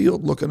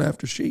backfield looking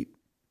after sheep.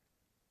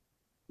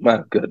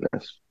 My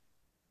goodness.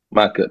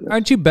 My goodness.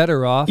 Aren't you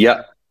better off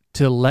Yeah.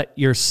 to let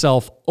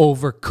yourself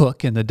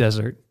overcook in the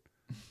desert?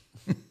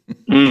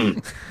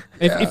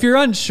 If you're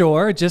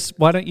unsure, just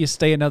why don't you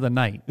stay another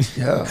night?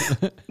 Yeah.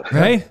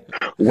 Right?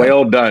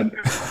 Well done.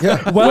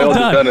 Yeah. Well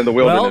done in the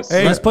wilderness.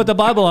 Well, let's put the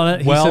Bible on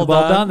it. He Well said,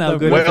 well done. done, thou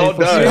good and Well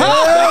faithful done.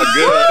 servant.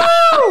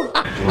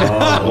 Good.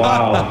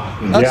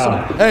 Wow.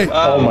 Yeah. Hey,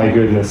 Oh my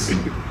goodness.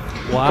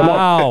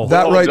 Wow.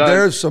 that Well right done.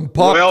 there is some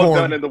Well popcorn.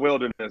 done in the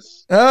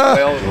wilderness. Ah.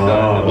 Well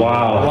done.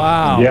 Wow.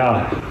 Wow.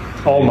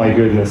 Yeah. Oh my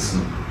goodness.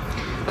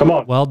 Come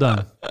on. Well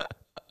done.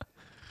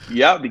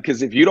 Yeah,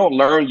 because if you don't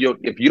learn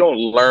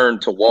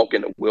to walk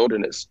in the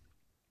wilderness,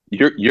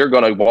 you're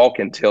gonna walk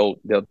until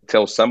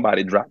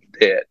somebody drops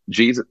dead.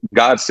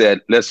 God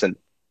said, listen,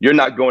 you're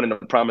not going in the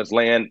promised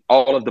land.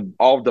 All of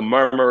the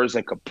murmurers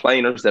and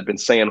complainers that have been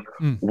saying,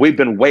 we've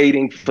been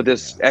waiting for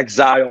this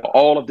exile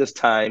all of this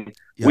time.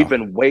 Yeah. We've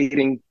been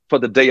waiting for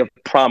the day of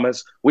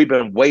promise. We've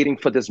been waiting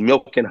for this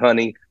milk and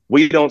honey.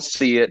 We don't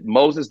see it.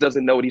 Moses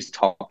doesn't know what he's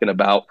talking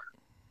about.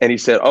 And he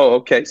said, oh,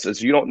 okay, so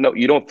you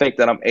don't think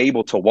that I'm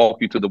able to walk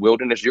you through the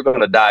wilderness? You're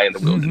going to die in the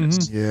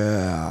wilderness.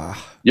 Yeah.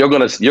 You're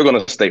going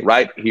to stay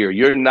right here.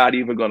 You're not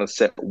even going to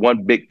set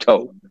one big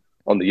toe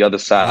on the other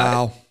side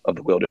Wow. of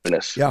the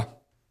wilderness. Yeah.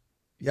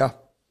 Yeah.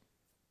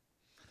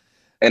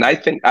 And I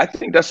think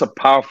that's a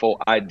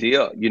powerful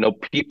idea. You know,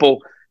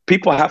 people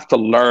have to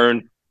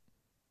learn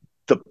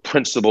the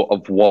principle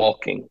of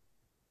walking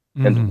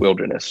in the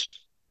wilderness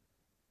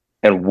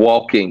and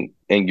walking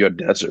in your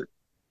desert.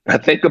 I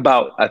think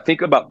about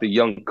the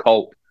young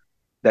colt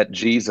that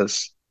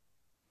Jesus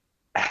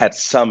had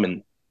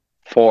summoned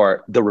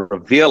for the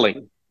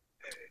revealing.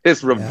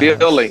 It's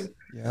revealing.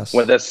 Yes.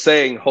 When they're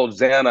saying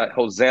Hosanna,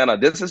 Hosanna.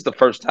 This is the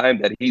first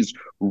time that he's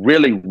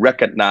really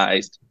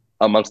recognized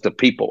amongst the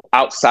people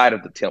outside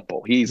of the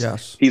temple. He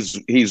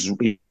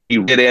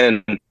rid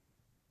in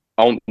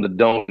on the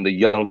dome. The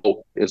young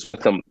goat is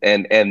with him,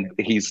 and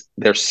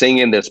they're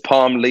singing. There's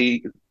palm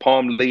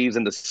leaves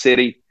in the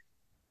city.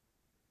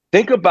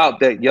 Think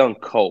about that young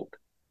colt.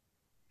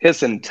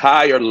 His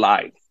entire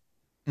life,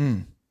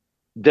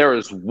 there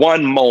is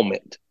one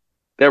moment,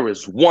 there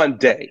is one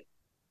day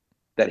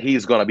that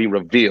he's going to be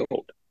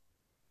revealed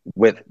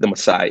with the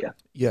Messiah.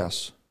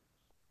 Yes.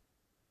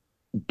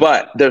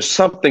 But there's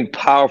something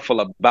powerful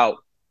about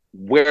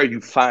where you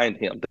find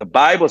him. The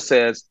Bible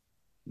says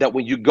that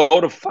when you go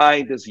to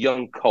find this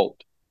young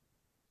colt,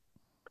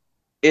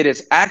 it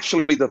is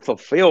actually the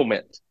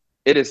fulfillment.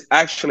 It is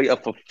actually a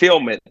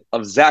fulfillment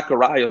of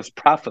Zechariah's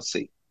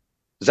prophecy,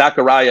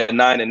 Zechariah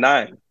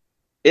 9:9.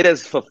 It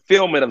is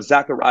fulfillment of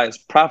Zechariah's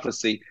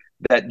prophecy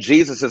that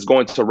Jesus is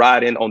going to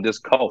ride in on this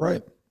colt.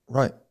 Right.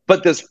 Right.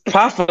 But this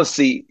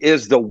prophecy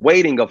is the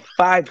waiting of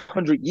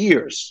 500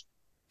 years.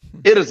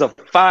 It is a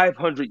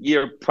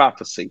 500-year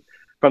prophecy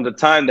from the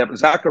time that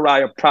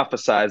Zechariah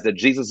prophesies that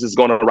Jesus is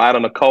going to ride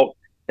on a colt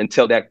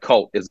until that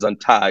colt is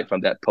untied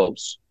from that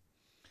post.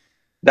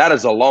 That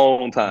is a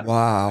long time.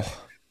 Wow.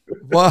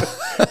 Wow.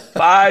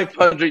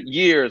 500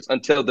 years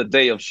until the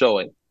day of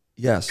showing.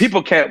 Yes.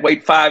 People can't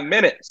wait 5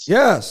 minutes.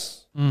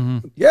 Yes.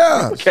 Mm-hmm.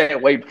 Yes.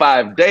 Can't wait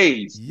 5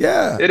 days.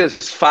 Yeah. It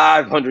is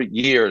 500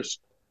 years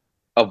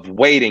of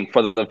waiting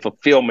for the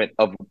fulfillment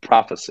of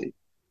prophecy.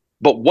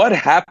 But what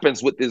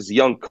happens with this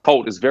young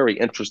colt is very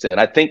interesting.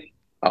 I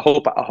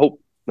hope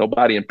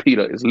nobody in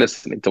PETA is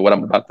listening to what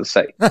I'm about to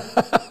say.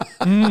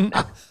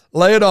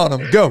 Lay it on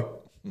them. Go.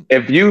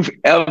 If you've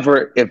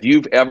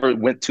ever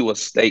went to a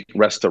steak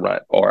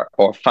restaurant or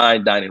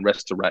fine dining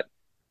restaurant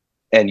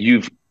and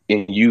you've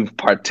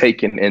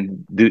partaken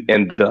in the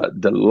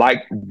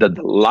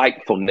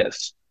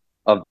delightfulness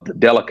of the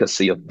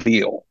delicacy of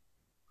veal,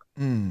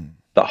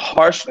 the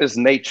harshness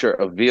nature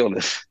of veal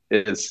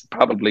is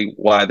probably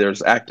why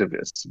there's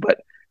activists.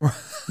 But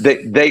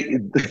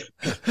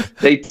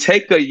they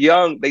take the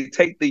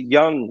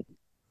young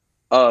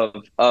of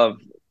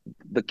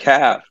the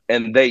calf,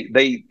 and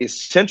they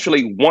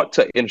essentially want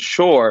to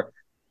ensure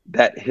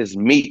that his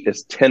meat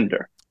is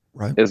tender.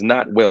 Right. Is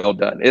not well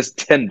done. It's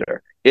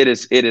tender. It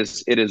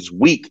is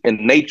weak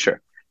in nature.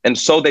 And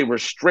so they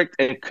restrict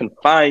and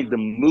confine the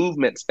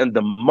movements and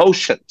the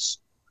motions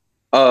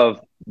of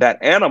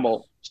that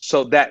animal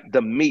so that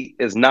the meat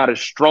is not as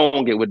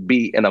strong it would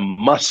be in a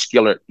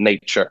muscular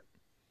nature.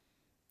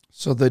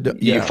 So they do,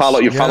 You yes,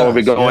 follow where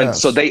we're going.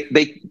 yes. So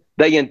they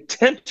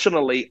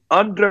intentionally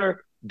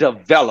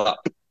underdevelop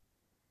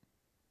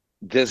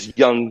this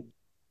young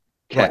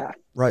calf.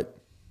 Right.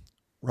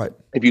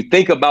 If you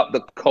think about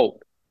the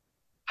colt,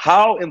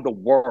 how in the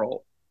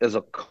world is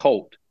a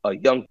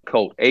young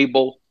colt,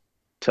 able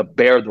to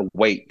bear the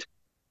weight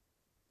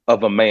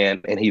of a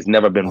man and he's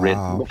never been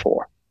ridden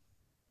before?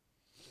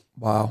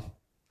 Wow.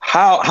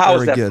 How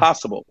is Very that good.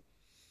 possible?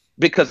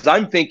 Because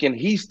I'm thinking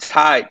he's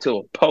tied to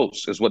a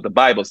post, is what the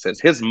Bible says.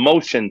 His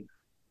motion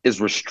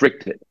is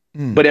restricted.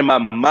 But in my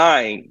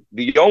mind,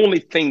 the only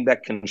thing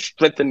that can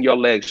strengthen your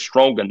legs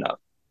strong enough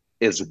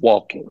is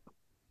walking.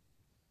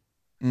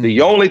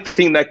 The only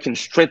thing that can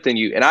strengthen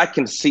you, and I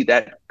can see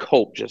that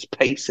colt just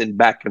pacing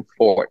back and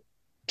forth,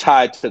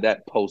 tied to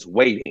that post,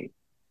 waiting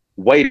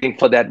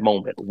for that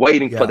moment,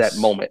 for that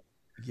moment.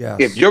 Yes.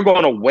 If you're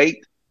going to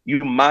wait,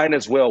 you might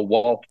as well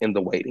walk in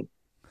the waiting.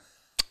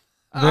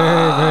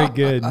 Very, very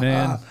good,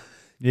 man.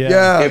 Yeah.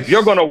 Yes. If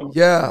you're going to,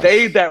 Yes.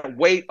 they that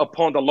wait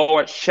upon the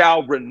Lord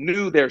shall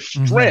renew their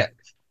strength.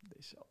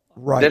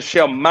 Right. They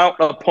shall mount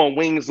upon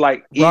wings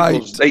like Right.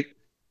 eagles.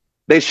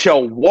 They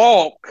shall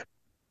walk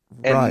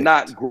and Right.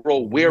 not grow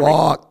weary.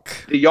 Walk.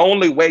 The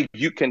only way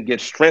you can get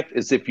strength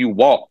is if you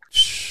walk.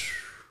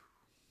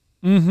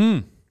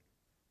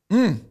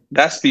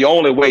 That's the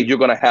only way you're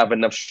going to have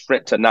enough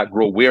strength to not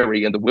grow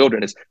weary in the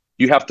wilderness.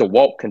 You have to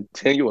walk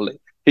continually.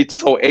 He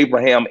told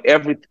Abraham,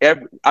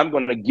 I'm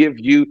going to give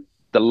you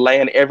the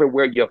land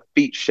everywhere your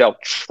feet shall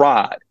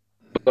trod.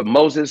 But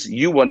Moses,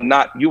 you will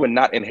not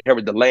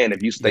inherit the land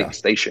if you stay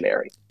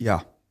stationary.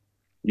 Yeah.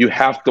 You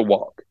have to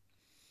walk.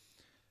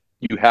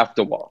 You have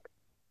to walk.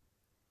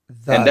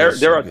 That And is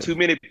there so are good. too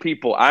many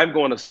people. I'm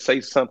going to say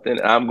something,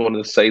 and I'm going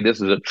to say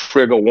this is a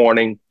trigger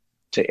warning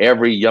to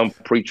every young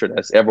preacher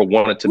that's ever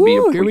wanted to be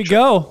a preacher. Here we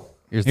go.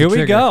 Here's the Here we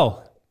trigger.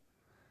 go.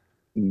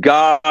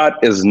 God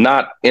is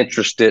not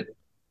interested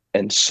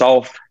in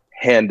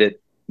soft-handed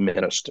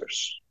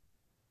ministers.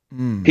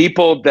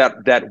 People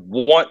that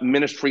want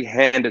ministry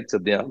handed to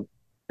them,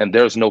 and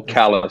there's no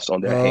callus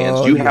on their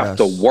hands. You have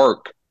to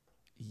work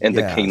in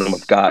the kingdom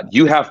of God.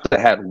 You have to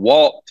have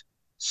walked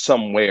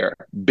somewhere,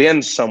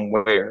 been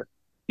somewhere.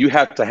 You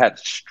have to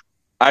have,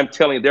 I'm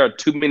telling you, there are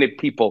too many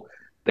people.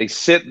 They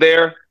sit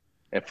there,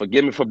 and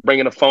forgive me for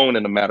bringing a phone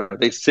in the matter.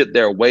 They sit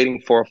there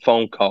waiting for a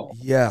phone call.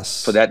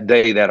 Yes. For that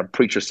day that a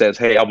preacher says,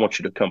 hey, I want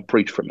you to come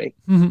preach for me.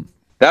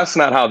 That's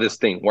not how this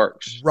thing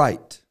works.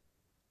 Right.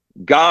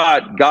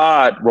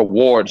 God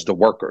rewards the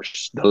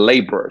workers, the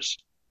laborers.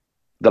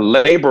 The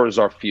laborers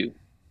are few.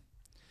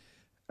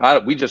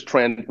 We just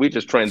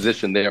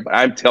transitioned there, but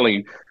I'm telling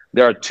you,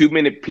 there are too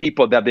many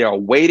people that they are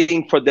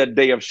waiting for that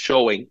day of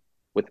showing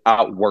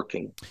without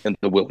working in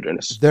the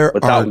wilderness,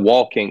 without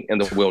walking in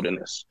the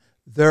wilderness.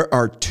 There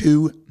are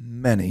too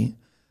many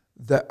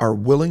that are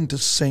willing to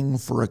sing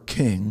for a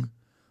king,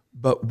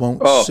 but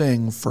won't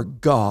sing for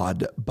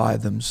God by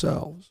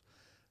themselves.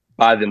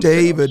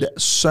 David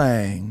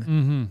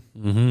sang.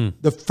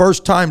 The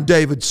first time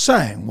David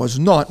sang was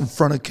not in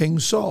front of King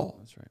Saul.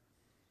 That's right.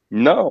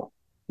 No.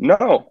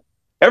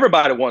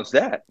 Everybody wants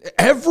that.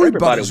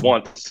 Everybody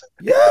wants.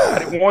 Yeah.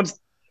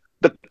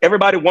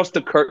 Everybody wants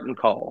the curtain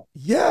call.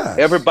 Yeah.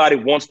 Everybody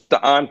wants the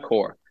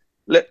encore.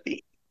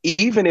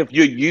 Even if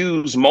you're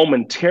used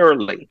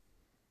momentarily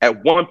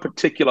at one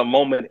particular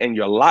moment in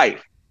your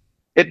life,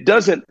 it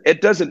doesn't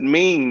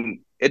mean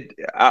it.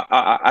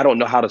 I don't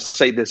know how to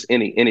say this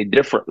any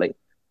differently.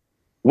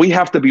 We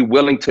have to be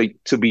willing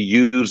to be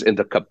used in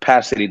the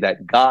capacity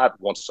that God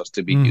wants us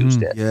to be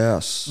used in.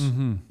 Yes.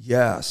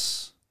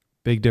 Yes.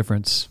 Big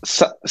difference.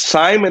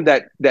 Simon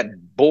that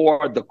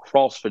bore the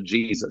cross for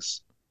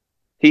Jesus,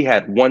 he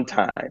had one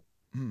time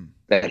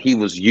that he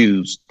was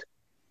used,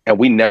 and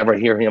we never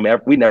hear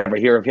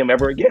of him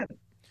ever again.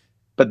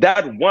 But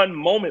that one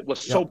moment was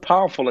so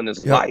powerful in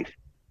his life.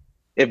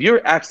 If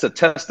you're asked to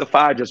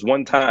testify just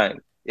one time,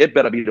 it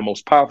better be the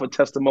most powerful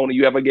testimony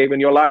you ever gave in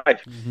your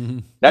life.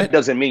 That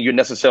doesn't mean you're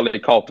necessarily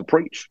called to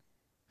preach.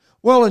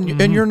 Well, and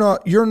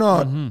you're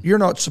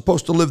not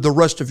supposed to live the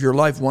rest of your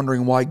life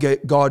wondering why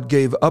God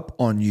gave up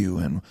on you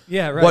and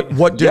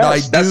what did I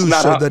do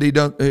so that he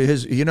don't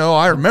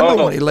I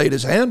remember when he laid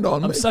his hand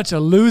on me. I'm such a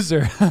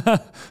loser.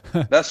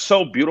 That's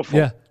so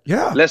beautiful.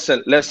 Yeah.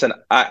 Listen.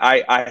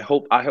 I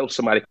hope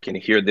somebody can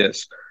hear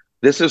this.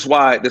 This is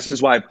why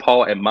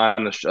Paul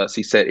admonished us.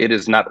 He said, it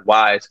is not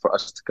wise for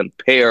us to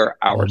compare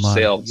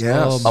ourselves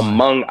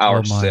among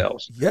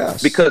ourselves.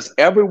 Yes. Because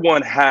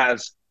everyone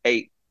has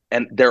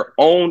their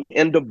own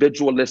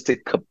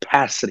individualistic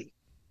capacity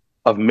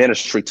of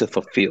ministry to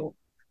fulfill.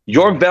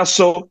 Your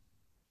vessel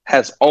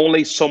has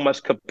only so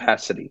much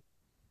capacity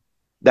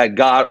that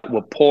God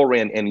will pour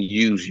in and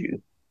use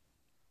you.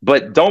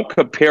 But don't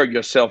compare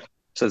yourself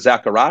to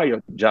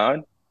Zechariah,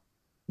 John,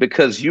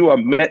 because you are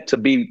meant to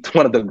be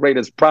one of the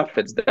greatest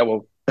prophets that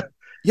will.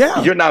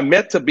 You're not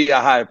meant to be a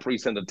high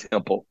priest in the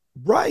temple.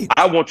 Right.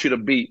 I want you to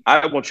be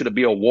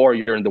a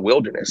warrior in the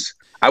wilderness.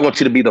 I want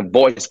you to be the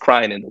voice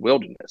crying in the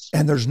wilderness.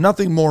 And there's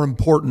nothing more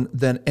important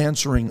than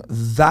answering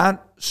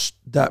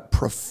that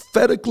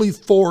prophetically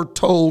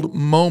foretold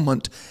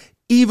moment,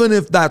 even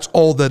if that's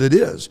all that it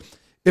is.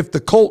 If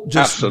the colt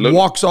just Absolutely.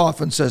 walks off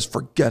and says,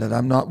 forget it,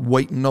 I'm not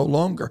waiting no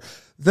longer,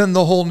 then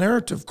the whole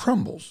narrative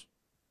crumbles.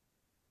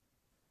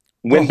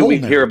 When do we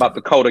whole hear narrative. about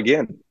the colt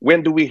again?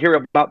 When do we hear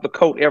about the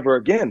colt ever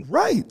again?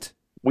 Right.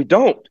 We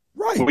don't.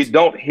 Right. We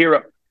don't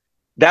hear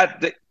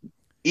that.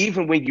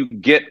 Even when you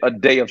get a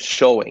day of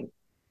showing,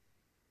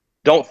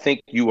 don't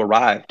think you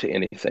arrive to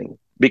anything,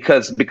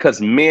 because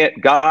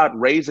God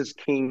raises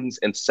kings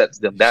and sets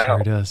them down.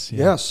 Sure does.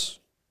 Yeah. Yes.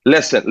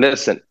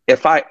 Listen.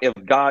 If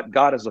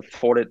God has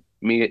afforded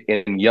me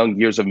in young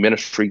years of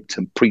ministry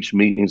to preach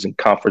meetings and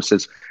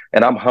conferences,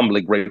 and I'm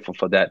humbly grateful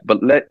for that.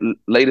 But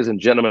ladies and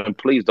gentlemen,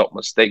 please don't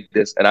mistake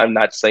this. And I'm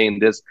not saying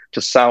this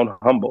to sound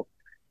humble.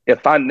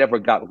 If I never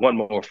got one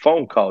more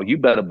phone call, you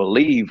better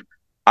believe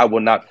I will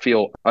not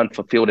feel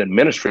unfulfilled in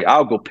ministry.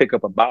 I'll go pick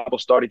up a Bible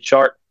study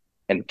chart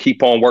and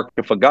keep on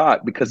working for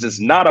God, because it's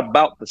not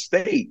about the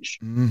stage.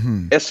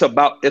 Mm-hmm. It's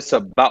about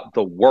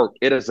the work.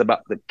 It is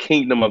about the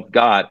kingdom of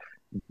God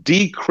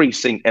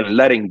decreasing and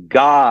letting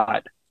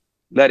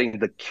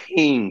the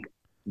King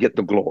get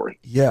the glory.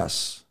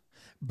 Yes.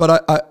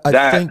 But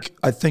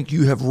I think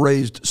you have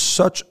raised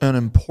such an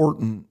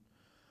important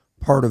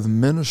part of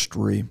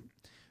ministry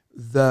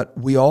that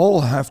we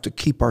all have to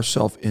keep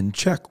ourselves in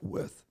check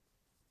with.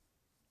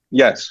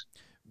 Yes.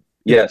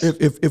 Yes.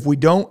 If we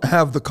don't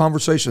have the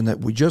conversation that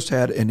we just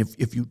had, and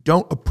if you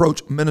don't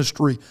approach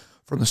ministry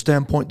from the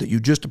standpoint that you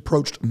just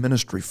approached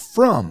ministry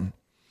from,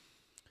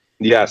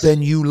 yes,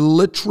 then you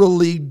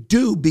literally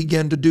do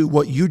begin to do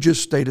what you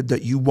just stated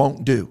that you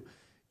won't do.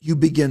 You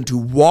begin to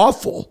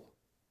waffle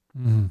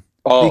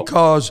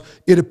because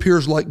it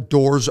appears like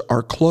doors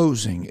are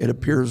closing. It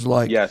appears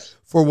like, yes,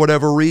 for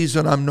whatever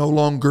reason, I'm no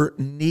longer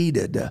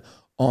needed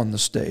on the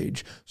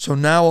stage. So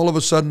now all of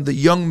a sudden, the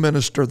young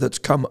minister that's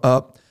come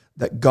up,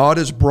 that God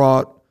has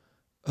brought,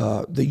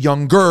 the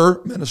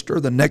younger minister,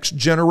 the next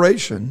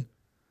generation,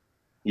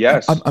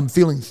 yes, I'm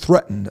feeling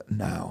threatened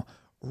now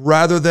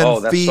rather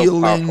than that's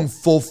feeling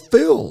so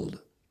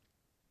fulfilled.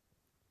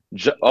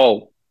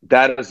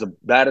 That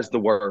is the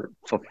word,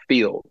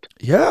 fulfilled.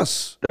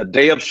 Yes. The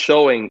day of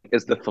showing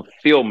is the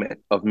fulfillment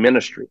of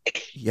ministry.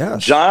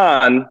 Yes.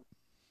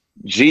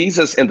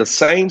 Jesus, in the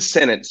same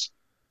sentence,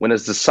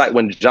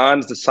 when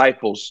John's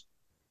disciples,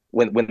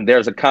 when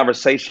there's a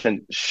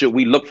conversation, should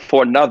we look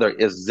for another?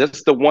 Is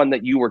this the one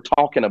that you were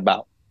talking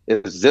about?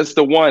 Is this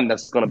the one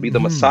that's going to be the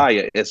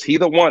Messiah? Is he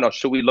the one, or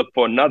should we look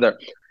for another?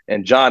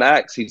 And John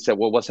asks, he said,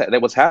 well, what's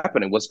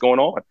happening? What's going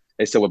on?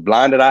 They said, well,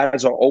 blinded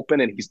eyes are open,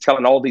 and he's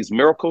telling all these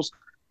miracles.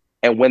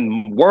 And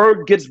when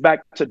word gets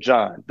back to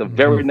John, the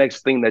very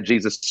next thing that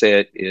Jesus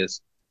said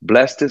is,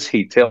 blessed is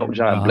he, tell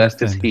John,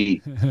 blessed is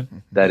he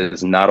that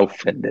is not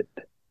offended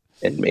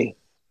in me.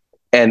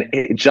 And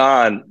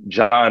John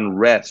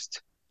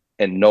rests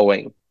in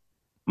knowing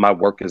my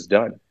work is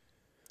done.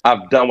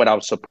 I've done what I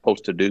was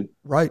supposed to do.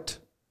 Right.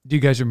 Do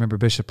you guys remember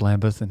Bishop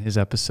Lambeth and his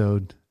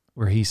episode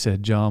where he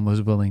said John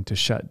was willing to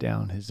shut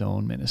down his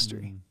own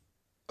ministry?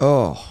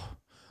 Oh,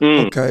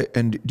 okay.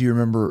 And do you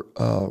remember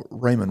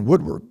Raymond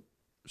Woodward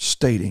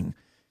stating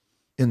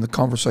in the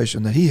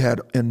conversation that he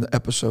had in the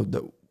episode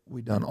that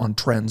we done on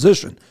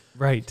transition?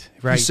 Right.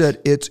 He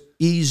said it's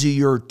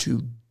easier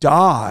to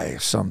die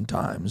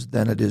sometimes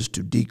than it is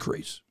to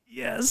decrease.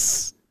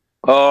 Yes.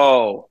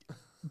 Oh.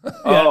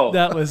 Yeah,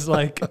 that was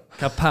like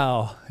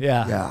kapow.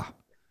 Yeah. Yeah.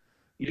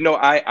 You know,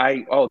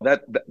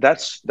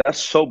 that's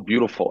so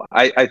beautiful.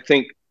 I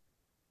think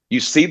you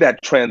see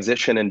that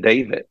transition in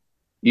David.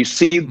 You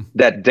see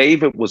that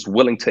David was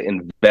willing to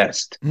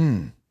invest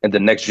in the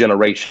next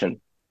generation,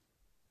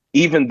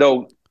 even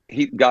though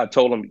God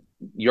told him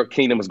your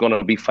kingdom is going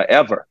to be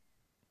forever.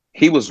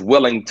 He was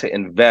willing to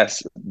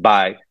invest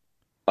by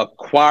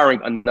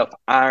acquiring enough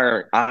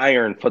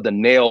iron for the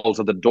nails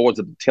of the doors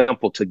of the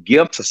temple to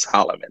give to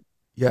Solomon.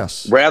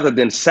 Yes. Rather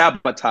than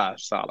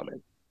sabotage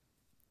Solomon.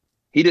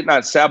 He did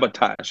not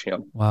sabotage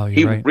him. Wow,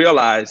 he right.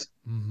 realized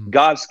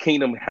God's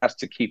kingdom has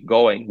to keep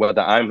going,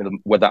 whether I'm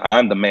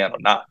the man or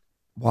not.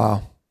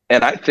 Wow.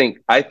 And I think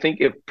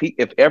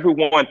if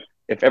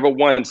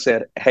everyone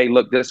said, "Hey,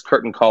 look, this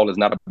curtain call is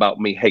not about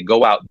me. Hey,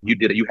 go out.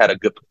 You had a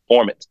good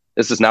performance.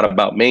 This is not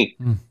about me."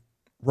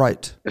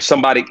 Right. If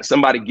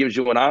somebody gives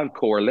you an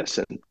encore,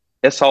 listen,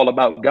 it's all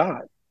about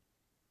God.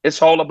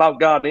 It's all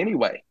about God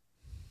anyway.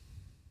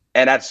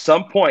 And at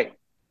some point,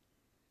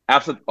 I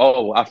feel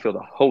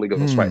the Holy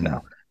Ghost right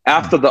now.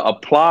 After the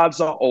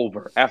applause are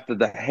over, after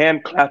the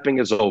hand clapping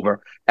is over,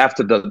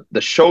 after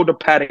the shoulder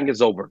patting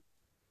is over,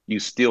 you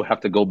still have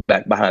to go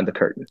back behind the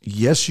curtain.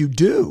 Yes, you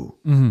do.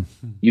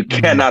 You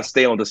cannot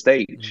stay on the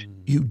stage.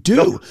 You do.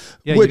 No.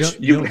 Yeah, Which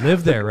you don't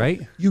live there,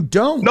 right? you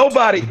don't.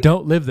 Nobody, You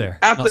don't live there.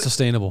 Not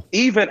sustainable.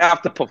 even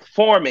after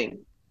performing,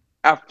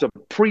 after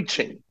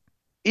preaching,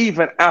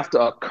 even after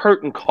a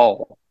curtain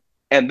call,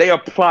 and they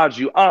applaud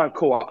you,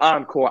 encore,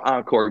 encore,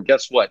 encore.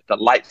 Guess what? The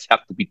lights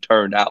have to be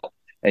turned out.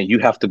 and you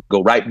have to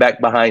go right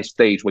back behind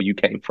stage where you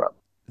came from.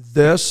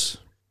 This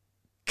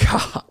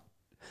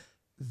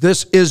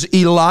is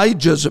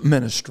Elijah's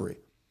ministry.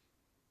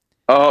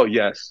 Oh,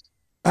 yes.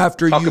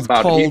 After Talk you've about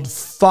it. called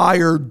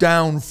fire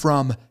down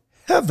from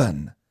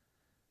heaven,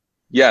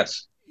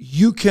 Yes.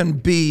 you can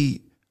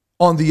be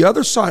on the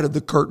other side of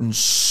the curtain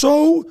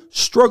so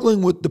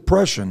struggling with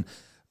depression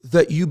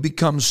that you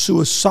become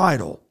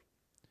suicidal.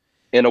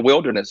 In a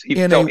wilderness. He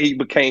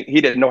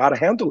didn't know how to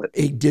handle it.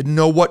 He didn't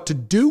know what to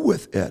do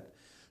with it.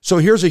 So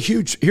here's a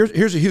huge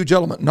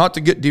element, not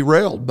to get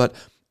derailed, but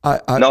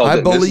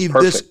I believe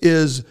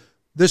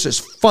this is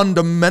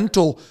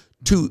fundamental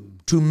to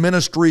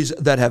ministries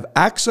that have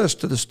access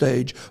to the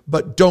stage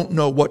but don't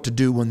know what to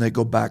do when they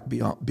go back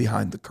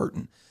behind the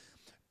curtain.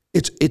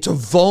 It's a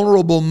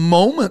vulnerable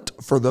moment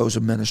for those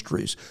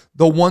ministries,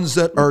 the ones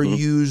that are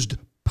used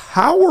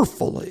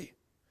powerfully.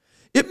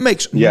 It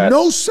makes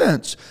no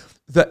sense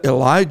that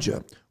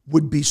Elijah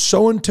would be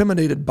so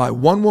intimidated by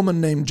one woman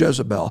named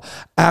Jezebel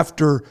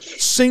after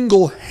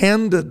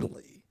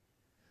single-handedly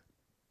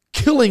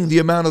killing the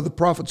amount of the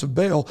prophets of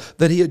Baal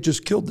that he had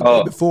just killed the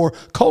day before,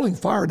 calling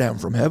fire down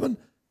from heaven.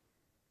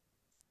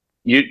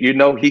 You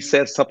know, he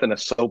said something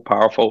that's so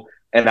powerful,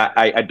 and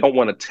I don't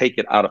want to take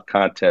it out of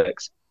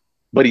context,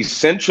 but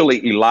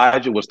essentially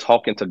Elijah was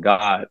talking to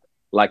God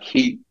like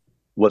he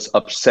was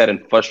upset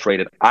and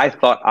frustrated. I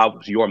thought I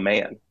was your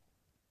man.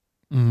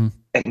 Mm-hmm.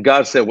 And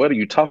God said, what are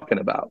you talking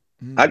about?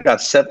 I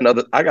got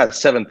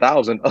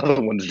 7,000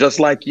 other ones just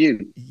like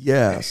you.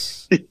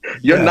 Yes.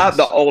 You're not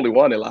the only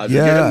one, Elijah.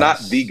 Yes. You're not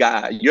the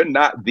guy. You're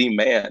not the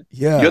man.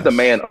 Yes. You're the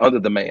man under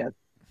the man.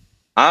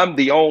 I'm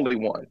the only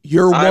one.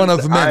 You're one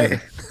of many.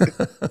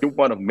 You're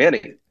one of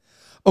many.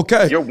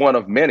 Okay. You're one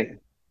of many.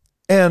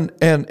 And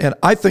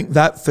I think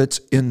that fits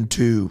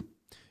into,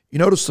 you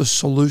notice the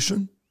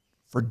solution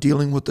for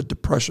dealing with the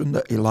depression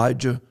that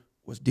Elijah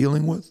was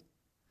dealing with?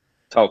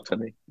 Talk to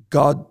me.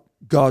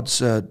 God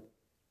said,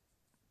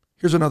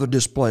 here's another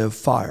display of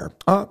fire.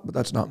 But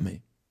that's not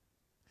me.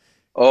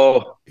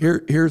 Oh.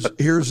 Here's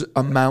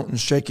a mountain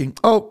shaking.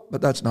 Oh,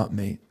 but that's not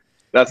me.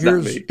 Not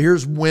me.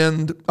 Here's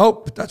wind.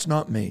 Oh, but that's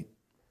not me.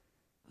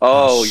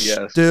 Oh,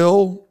 yes.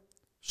 Still,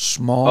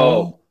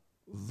 small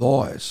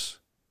voice.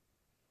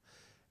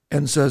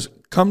 And says,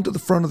 come to the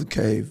front of the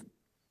cave,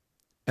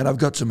 and I've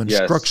got some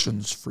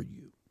instructions for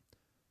you.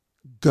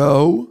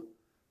 Go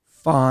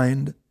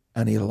find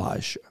an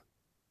Elisha.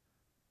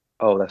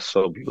 Oh, that's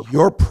so beautiful.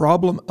 Your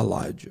problem,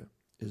 Elijah,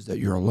 is that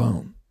you're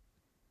alone.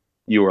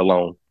 You're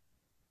alone.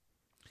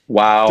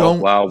 Wow,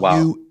 Don't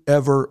you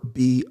ever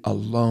be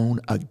alone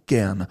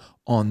again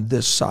on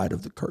this side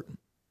of the curtain.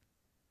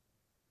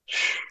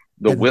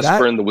 The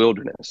whisper in the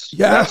wilderness.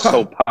 Yeah. That's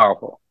so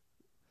powerful.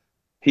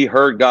 He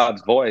heard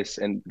God's voice,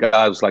 and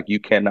God was like, you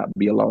cannot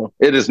be alone.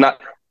 It is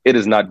not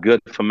good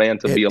for man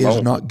to be alone. It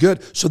is not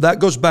good. So that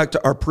goes back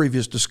to our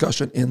previous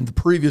discussion in the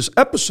previous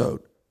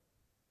episode.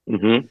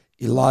 Mm-hmm.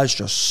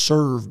 Elisha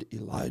served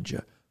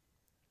Elijah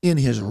in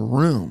his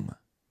room,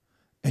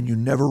 and you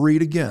never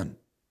read again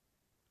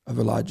of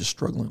Elijah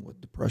struggling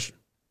with depression.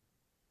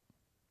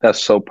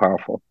 That's so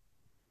powerful.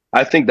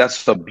 I think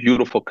that's a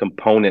beautiful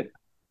component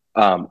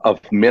of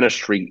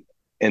ministry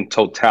in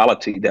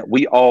totality, that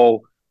we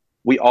all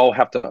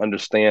have to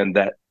understand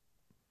that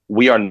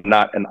we are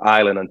not an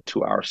island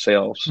unto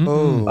ourselves.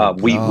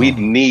 We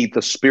need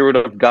the Spirit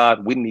of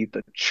God. We need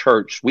the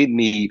church.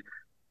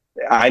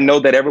 I know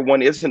that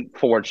everyone isn't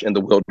forged in the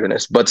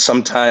wilderness, but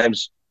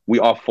sometimes we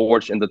are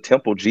forged in the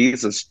temple.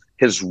 Jesus,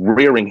 his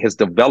rearing, his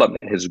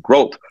development, his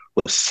growth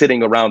was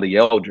sitting around the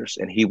elders,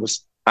 and he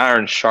was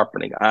iron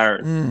sharpening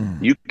iron.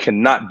 You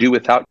cannot do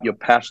without your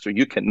pastor.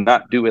 You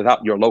cannot do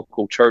without your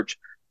local church.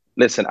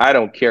 Listen, I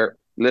don't care.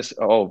 Listen,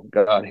 oh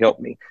God, help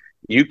me.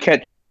 You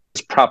can't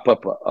just prop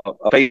up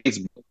a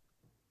Facebook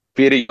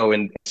video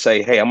and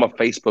say, hey, I'm a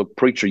Facebook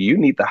preacher. You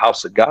need the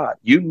house of God.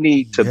 You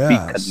need to be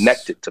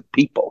connected to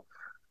people.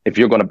 If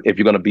you're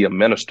gonna be a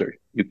minister,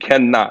 you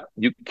cannot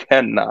be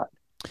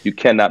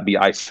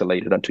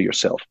isolated unto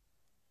yourself.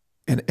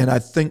 And I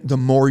think the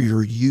more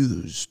you're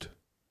used,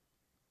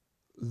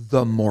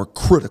 the more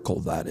critical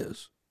that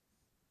is.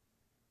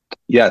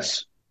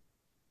 Yes,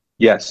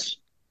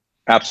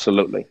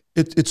 absolutely.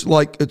 It's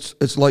like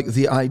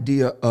the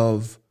idea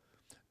of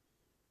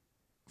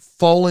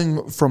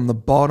falling from the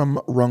bottom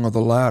rung of the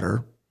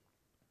ladder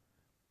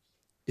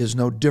is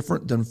no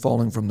different than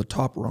falling from the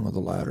top rung of the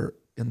ladder,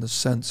 in the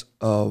sense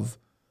of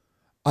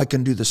I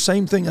can do the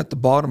same thing at the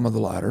bottom of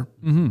the ladder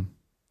and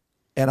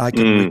I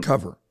can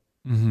recover.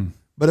 Mm-hmm.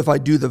 But if I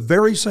do the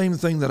very same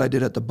thing that I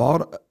did at the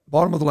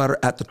bottom of the ladder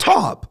at the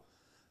top,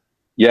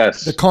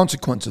 the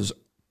consequences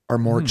are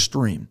more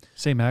extreme.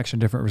 Same action,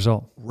 different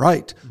result.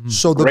 Right.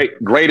 So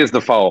great is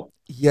the fall.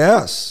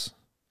 Yes.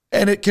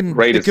 And it can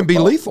be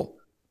fall. lethal.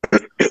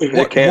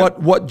 It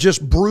What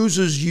just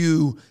bruises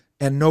you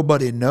and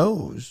nobody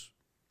knows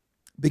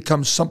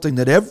becomes something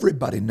that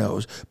everybody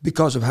knows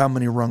because of how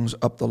many rungs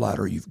up the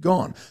ladder you've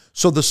gone.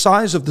 So the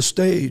size of the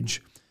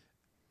stage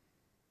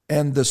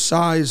and the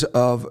size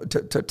of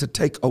to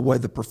take away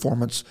the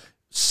performance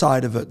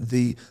side of it,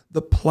 the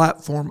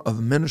platform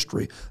of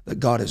ministry that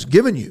God has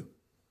given you,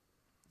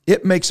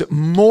 it makes it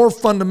more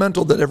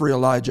fundamental that every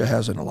Elijah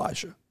has an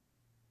Elisha.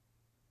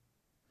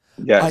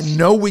 Yes. I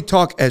know we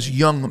talk as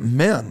young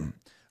men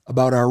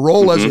about our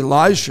role as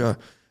Elisha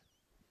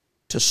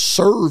to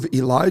serve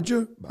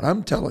Elijah, but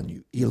I'm telling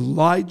you,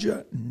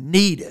 Elijah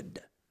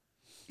needed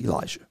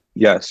Elisha.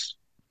 Yes.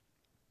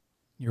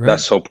 You're right.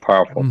 That's so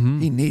powerful.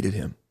 He needed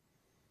him.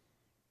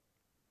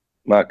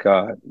 My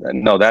God.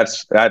 No,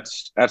 that's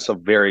a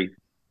very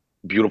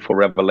beautiful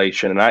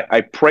revelation. And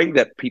I pray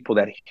that people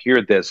that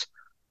hear this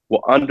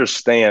will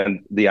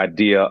understand the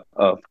idea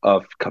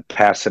of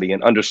capacity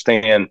and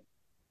understand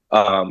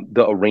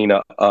the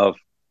arena of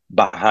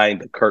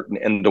behind the curtain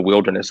in the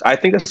wilderness. I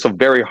think it's a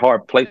very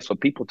hard place for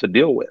people to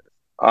deal with,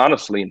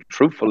 honestly and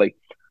truthfully.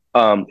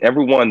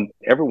 Everyone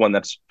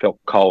that's felt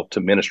called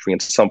to ministry in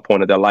some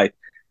point of their life,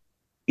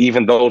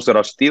 even those that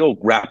are still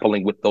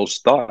grappling with those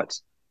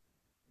thoughts,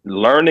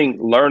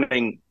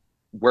 learning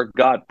where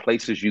God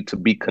places you to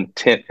be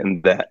content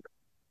in that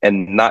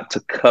and not to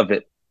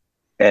covet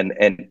and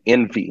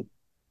envy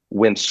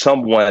when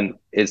someone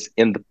is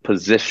in the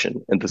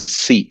position, in the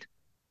seat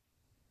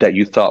that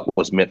you thought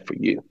was meant for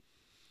you.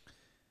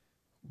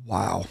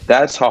 Wow.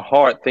 That's a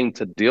hard thing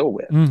to deal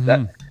with.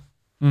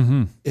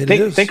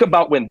 Think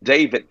about when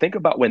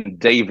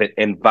David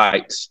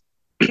invites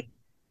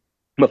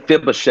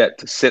Mephibosheth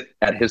to sit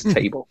at his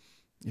table.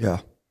 Yeah.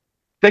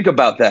 Think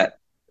about that.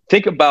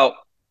 Think about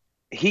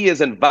he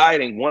is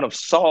inviting one of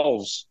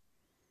Saul's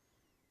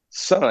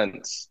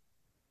sons.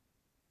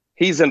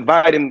 He's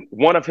inviting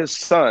one of his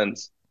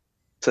sons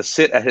to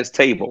sit at his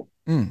table.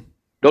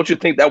 Don't you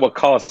think that would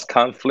cause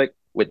conflict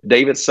with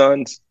David's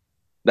sons,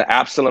 the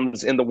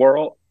Absaloms in the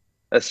world?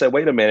 I said,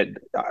 wait a minute.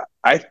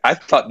 I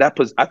thought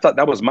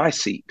that was my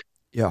seat.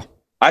 Yeah.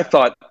 I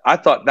thought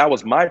that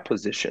was my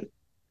position.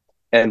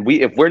 And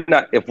if we're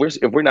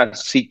not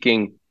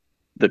seeking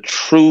the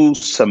true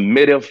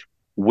submissive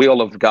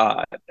will of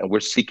God, and we're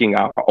seeking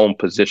our own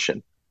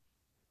position,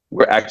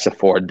 we're asking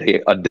for a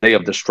day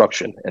of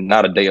destruction and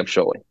not a day of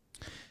showing.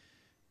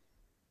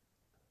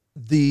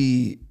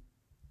 Let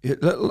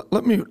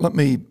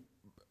me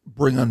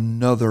bring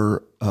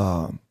another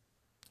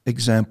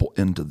example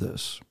into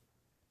this,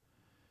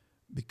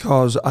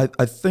 because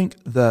I think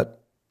that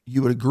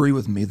you would agree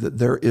with me that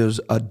there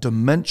is a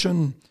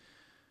dimension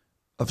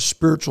of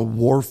spiritual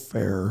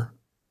warfare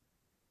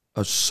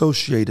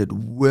associated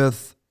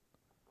with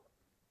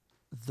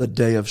the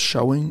day of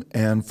showing,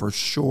 and for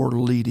sure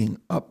leading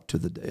up to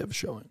the day of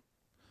showing.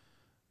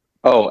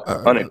 Oh,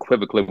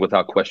 unequivocally,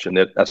 without question,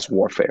 that's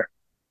warfare.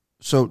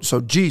 So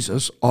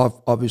Jesus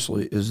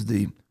obviously is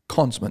the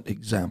consummate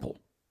example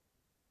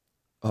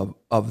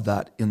of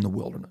that in the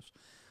wilderness.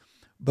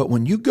 But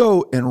when you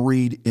go and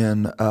read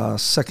in 2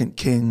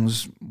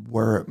 Kings,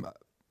 where,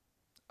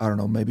 I don't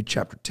know, maybe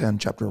chapter 10,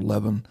 chapter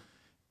 11,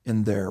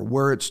 in there,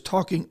 where it's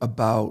talking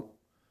about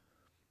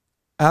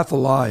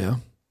Athaliah,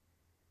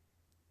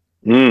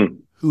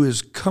 who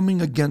is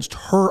coming against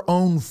her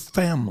own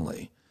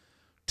family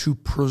to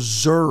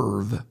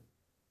preserve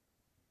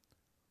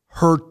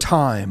her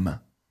time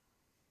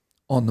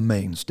on the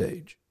main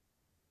stage.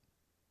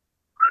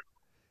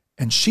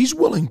 And she's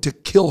willing to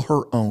kill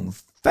her own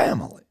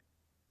family.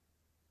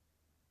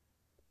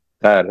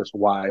 That is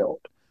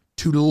wild.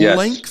 To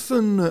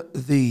lengthen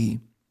the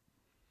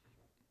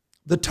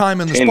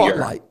time in the Tenure.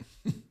 spotlight.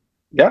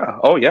 Yeah.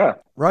 Oh, yeah.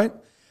 Right?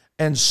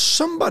 And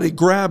somebody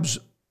grabs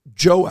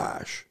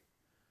Joash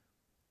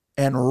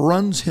and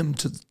runs him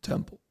to the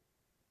temple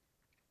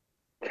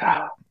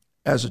God.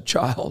 as a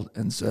child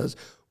and says,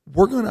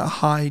 we're going to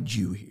hide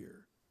you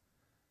here.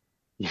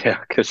 Yeah,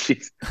 because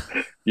she's,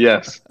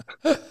 yes.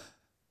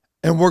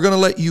 And we're going to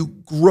let you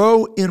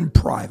grow in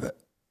private.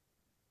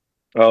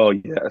 Oh,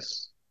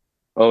 yes.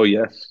 Oh,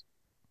 yes.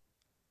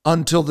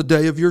 Until the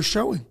day of your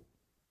showing.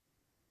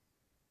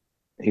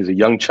 He's a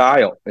young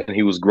child, and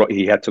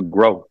he had to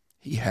grow.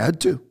 He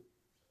had to.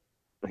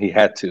 He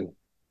had to.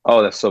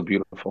 Oh, that's so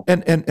beautiful.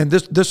 And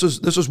this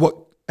is what,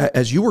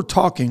 as you were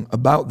talking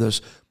about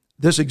this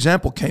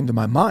example came to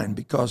my mind,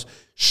 because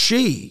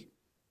she,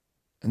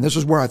 and this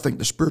is where I think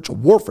the spiritual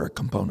warfare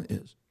component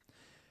is,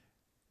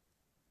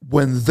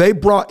 when they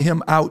brought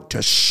him out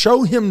to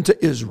show him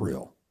to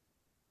Israel,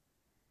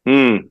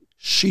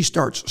 she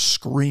starts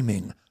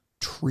screaming,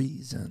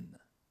 treason.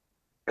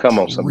 Come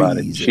on,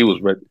 somebody. Treason. She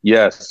was ready.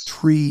 Yes.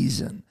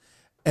 Treason.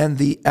 And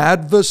the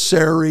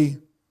adversary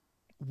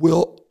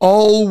will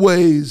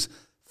always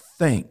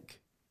think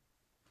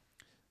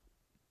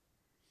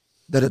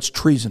that it's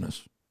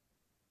treasonous.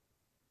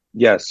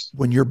 Yes.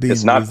 When you're being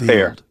It's not revealed.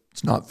 fair.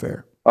 It's not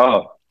fair.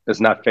 Oh, it's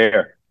not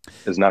fair.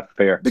 It's not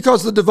fair.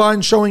 Because the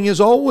divine showing is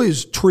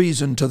always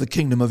treason to the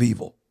kingdom of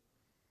evil.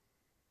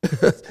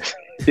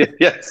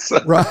 Yes.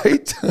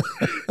 Right?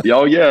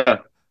 Oh, yeah.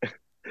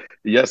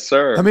 Yes,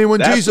 sir. I mean,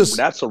 when Jesus...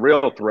 That's a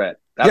real threat.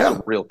 That's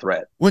a real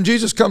threat. When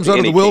Jesus comes out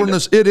of the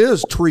wilderness, it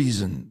is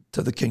treason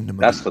to the kingdom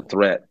of evil. That's the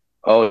threat.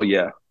 Oh,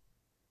 yeah.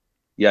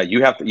 Yeah,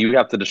 you have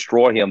to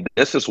destroy him.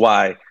 This is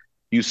why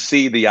you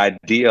see the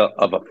idea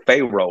of a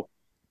Pharaoh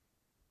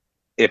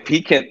if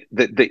he can,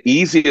 the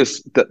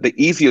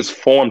easiest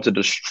form to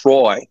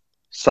destroy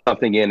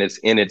something in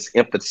its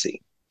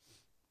infancy.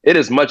 It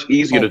is much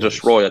easier to Always.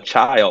 destroy a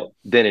child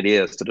than it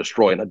is to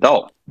destroy an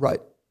adult. Right.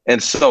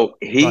 And so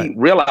he Right.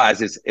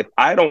 realizes, if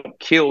I don't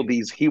kill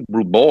these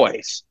Hebrew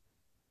boys,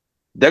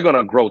 they're going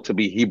to grow to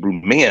be Hebrew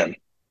men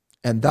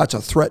And that's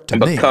a threat to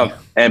and me.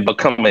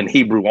 become an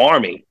Hebrew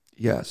army.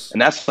 Yes.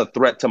 And that's a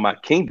threat to my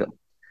kingdom.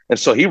 And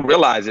so he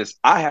realizes,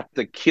 I have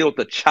to kill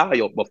the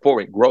child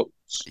before it grows.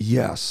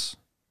 Yes.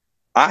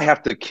 I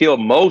have to kill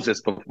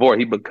Moses before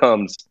he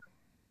becomes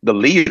the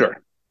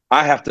leader.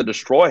 I have to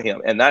destroy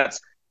him. And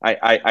that's,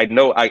 I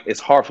know it's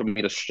hard for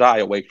me to shy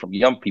away from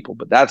young people,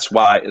 but that's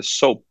why it's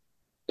so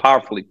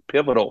powerfully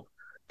pivotal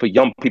for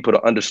young people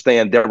to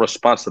understand their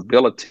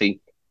responsibility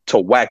to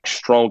wax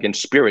strong in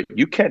spirit.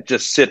 You can't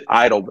just sit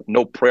idle with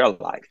no prayer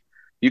life.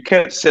 You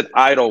can't sit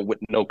idle with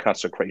no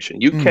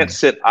consecration. You can't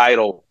sit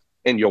idle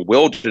in your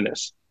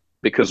wilderness,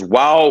 because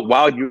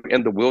while you're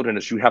in the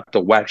wilderness, you have to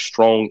wax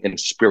strong in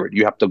spirit.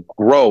 You have to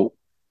grow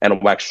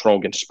and wax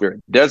strong in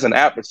spirit. There's an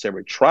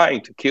adversary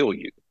trying to kill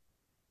you.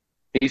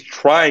 He's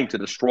trying to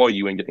destroy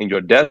you in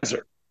your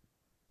desert.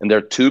 And there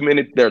are too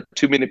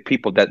many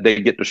people that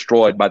they get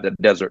destroyed by the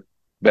desert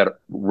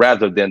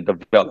rather than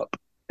develop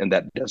in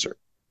that desert.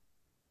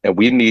 And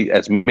we need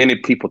as many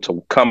people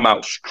to come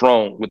out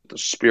strong with the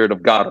Spirit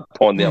of God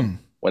upon them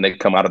when they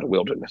come out of the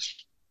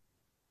wilderness.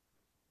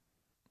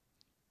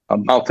 A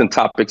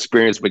mountaintop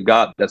experience with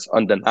God that's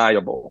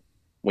undeniable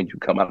when you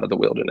come out of the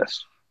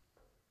wilderness.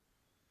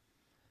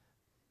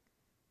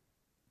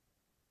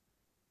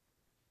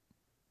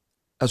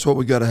 That's what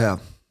we got to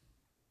have.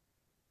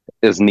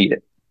 Is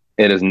needed.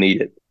 It is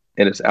needed.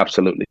 It is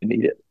absolutely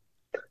needed.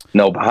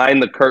 No,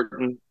 behind the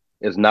curtain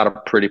is not a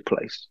pretty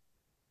place.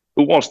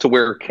 Who wants to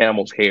wear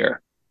camel's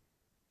hair?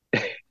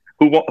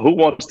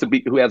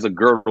 Who has a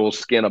girdle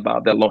skin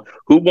about that long?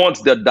 Who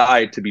wants their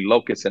diet to be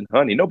locusts and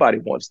honey? Nobody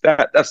wants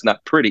that. That's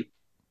not pretty.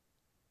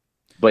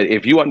 But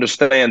if you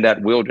understand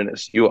that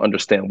wilderness, you'll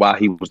understand why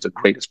he was the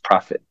greatest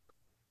prophet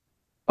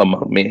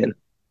among men,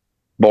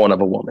 born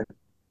of a woman.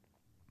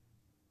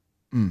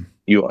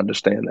 You'll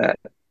understand that.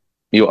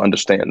 You'll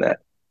understand that.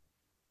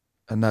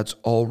 And that's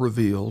all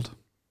revealed.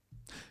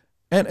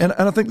 And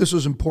I think this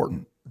is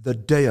important. The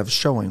day of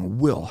showing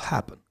will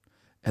happen.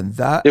 And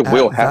that it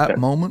will at that happen.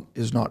 moment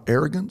is not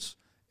arrogance.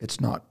 It's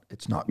not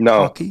No.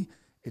 cocky.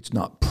 It's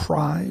not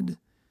pride.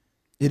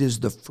 It is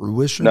the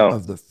fruition No.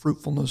 of the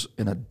fruitfulness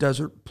in a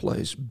desert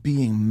place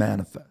being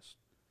manifest.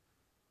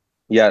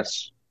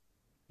 Yes.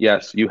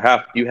 Yes. You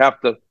have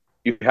to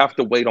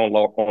wait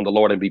on the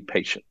Lord and be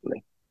patient.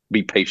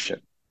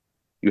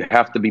 You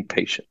have to be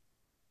patient.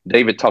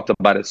 David talked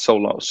about it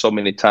so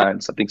many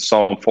times. I think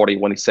Psalm 40,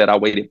 when he said, I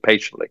waited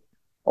patiently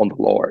on the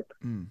Lord.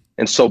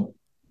 And so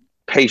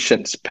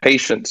patience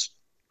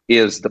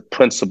is the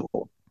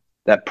principle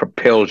that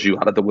propels you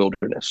out of the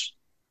wilderness.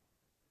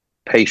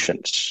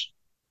 Patience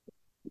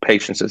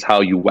is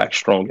how you wax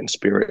strong in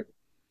spirit.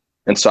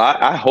 And so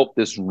I hope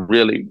this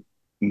really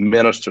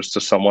ministers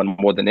to someone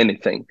more than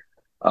anything.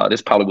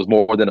 This probably was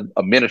more than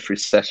a ministry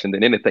session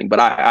than anything, but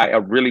I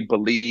really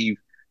believe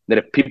that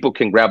if people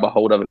can grab a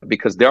hold of it,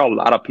 because there are a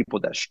lot of people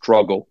that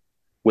struggle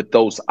with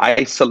those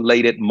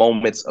isolated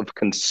moments of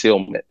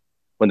concealment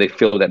when they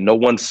feel that no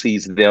one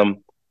sees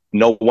them,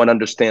 no one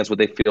understands what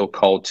they feel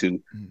called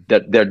to,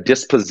 that their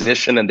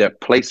disposition and their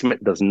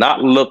placement does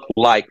not look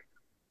like,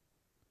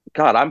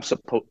 God,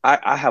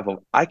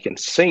 I can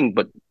sing,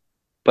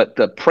 but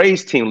the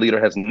praise team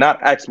leader has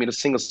not asked me to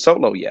sing a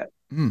solo yet.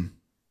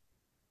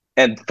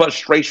 And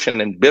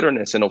frustration and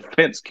bitterness and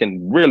offense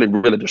can really,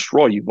 really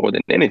destroy you more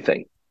than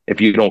anything if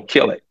you don't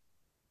kill it.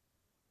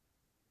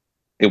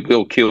 It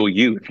will kill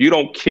you. If you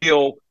don't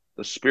kill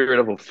the spirit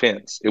of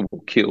offense, it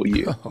will kill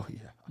you. Oh,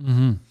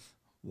 yeah.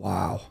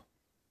 Wow.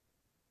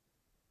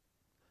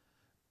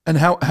 And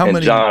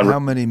how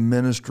many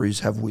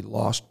ministries have we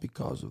lost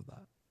because of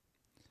that?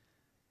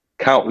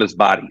 Countless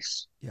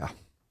bodies. Yeah.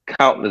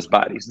 Countless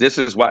bodies. This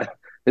is why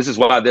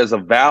there's a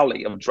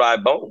valley of dry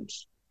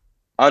bones.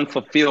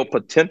 Unfulfilled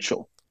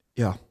potential.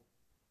 Yeah.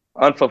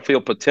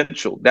 Unfulfilled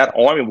potential. That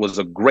army was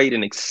a great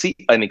and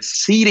an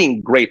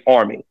exceeding great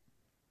army,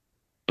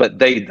 but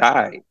they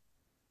died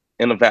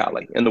in the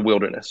valley, in the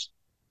wilderness.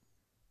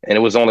 And it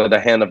was only the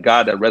hand of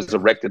God that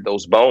resurrected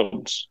those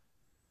bones.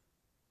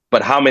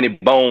 But how many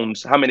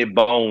bones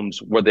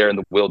were there in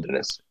the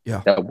wilderness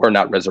that were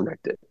not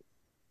resurrected?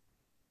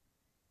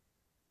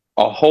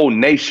 A whole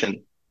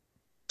nation,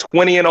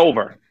 20 and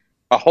over,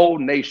 a whole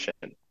nation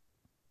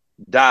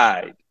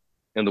died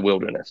in the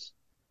wilderness.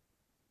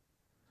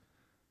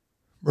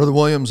 Brother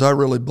Williams, I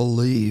really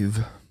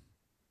believe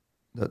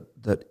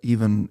that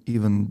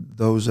even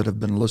those that have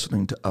been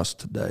listening to us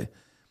today,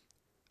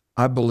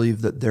 I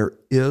believe that there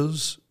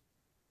is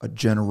a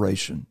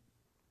generation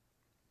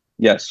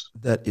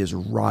that is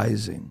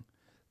rising,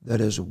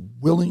 that is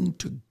willing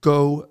to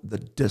go the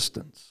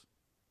distance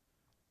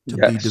to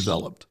be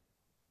developed.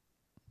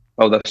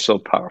 Oh, that's so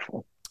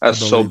powerful. That's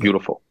so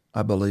beautiful.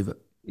 I believe it.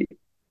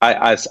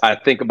 I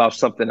think about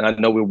something, and I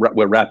know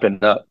we're wrapping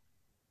up.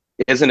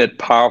 Isn't it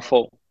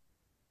powerful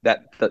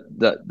that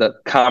the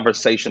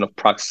conversation of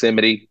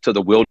proximity to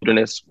the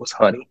wilderness was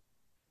honey?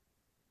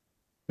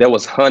 There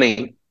was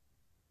honey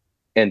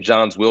in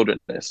John's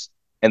wilderness.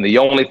 And the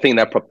only thing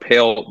that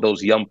propelled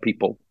those young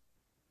people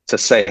to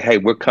say, hey,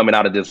 we're coming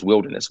out of this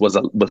wilderness was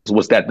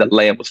that the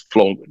land was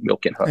flowing with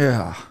milk and honey.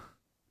 Yeah.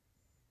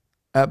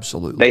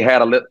 Absolutely.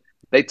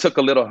 They took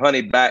a little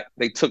honey back.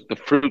 They took the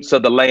fruits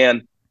of the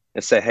land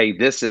and said, hey,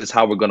 this is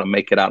how we're going to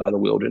make it out of the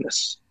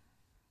wilderness,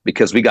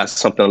 because we got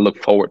something to look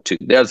forward to.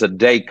 There's a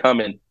day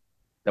coming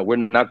that we're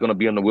not going to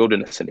be in the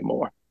wilderness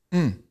anymore.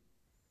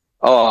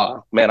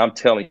 Oh, man, I'm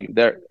telling you,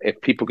 if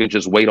people could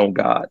just wait on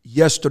God.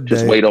 Just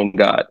wait on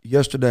God.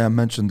 Yesterday, I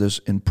mentioned this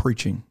in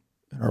preaching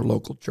in our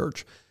local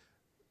church.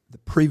 The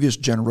previous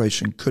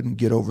generation couldn't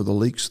get over the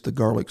leeks, the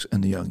garlics,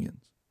 and the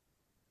onions.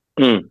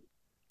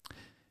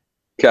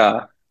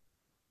 God.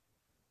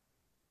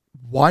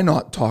 Why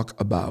not talk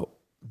about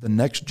the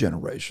next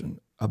generation,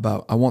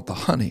 about I want the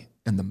honey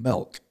and the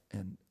milk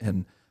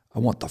and I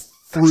want the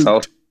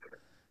fruit.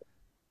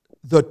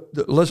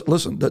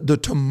 Listen, the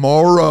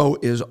tomorrow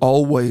is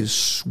always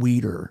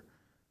sweeter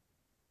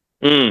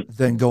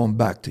than going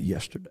back to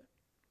yesterday.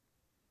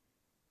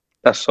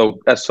 That's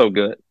so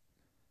good.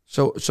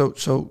 So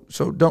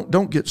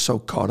don't get so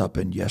caught up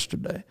in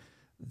yesterday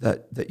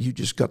that you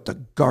just got the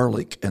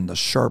garlic and the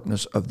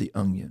sharpness of the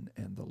onion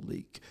and the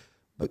leek.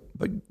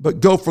 But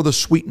go for the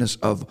sweetness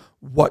of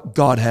what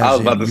God has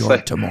in your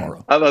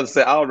tomorrow. I was about to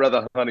say, I would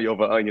rather honey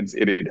over onions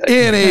any day.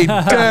 Any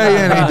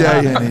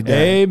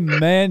day.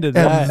 Amen to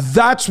that. And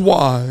that's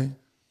why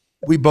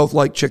we both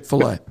like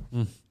Chick-fil-A.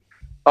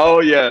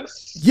 Oh,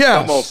 yes.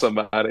 Yes. Come on,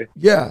 somebody.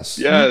 Yes.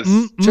 Yes.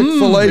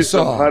 Chick-fil-A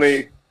Some sauce.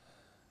 honey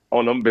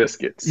on them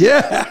biscuits.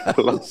 Yeah.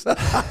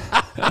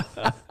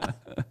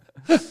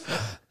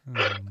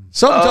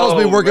 Something tells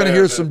me we're going to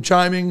hear some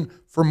chiming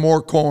for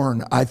more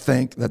corn. I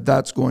think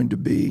that's going to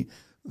be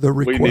the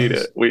request.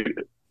 We need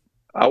it.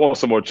 I want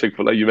some more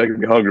Chick-fil-A. You're making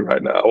me hungry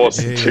right now. I want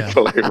some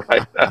Chick-fil-A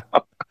right now.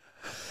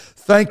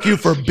 Thank you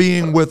for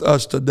being with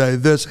us today.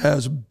 This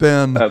has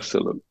been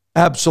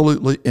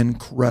absolutely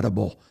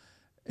incredible.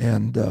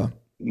 And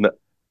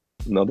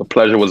no, the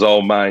pleasure was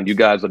all mine. You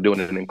guys are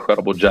doing an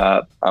incredible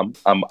job.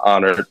 I'm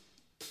honored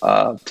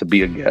to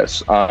be a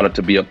guest, honored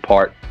to be a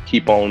part.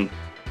 Keep on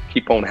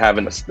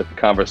having the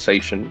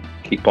conversation.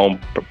 Keep on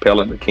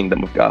propelling the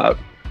kingdom of God.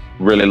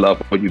 Really love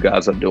what you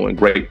guys are doing.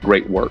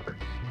 Great work.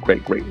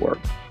 Great work.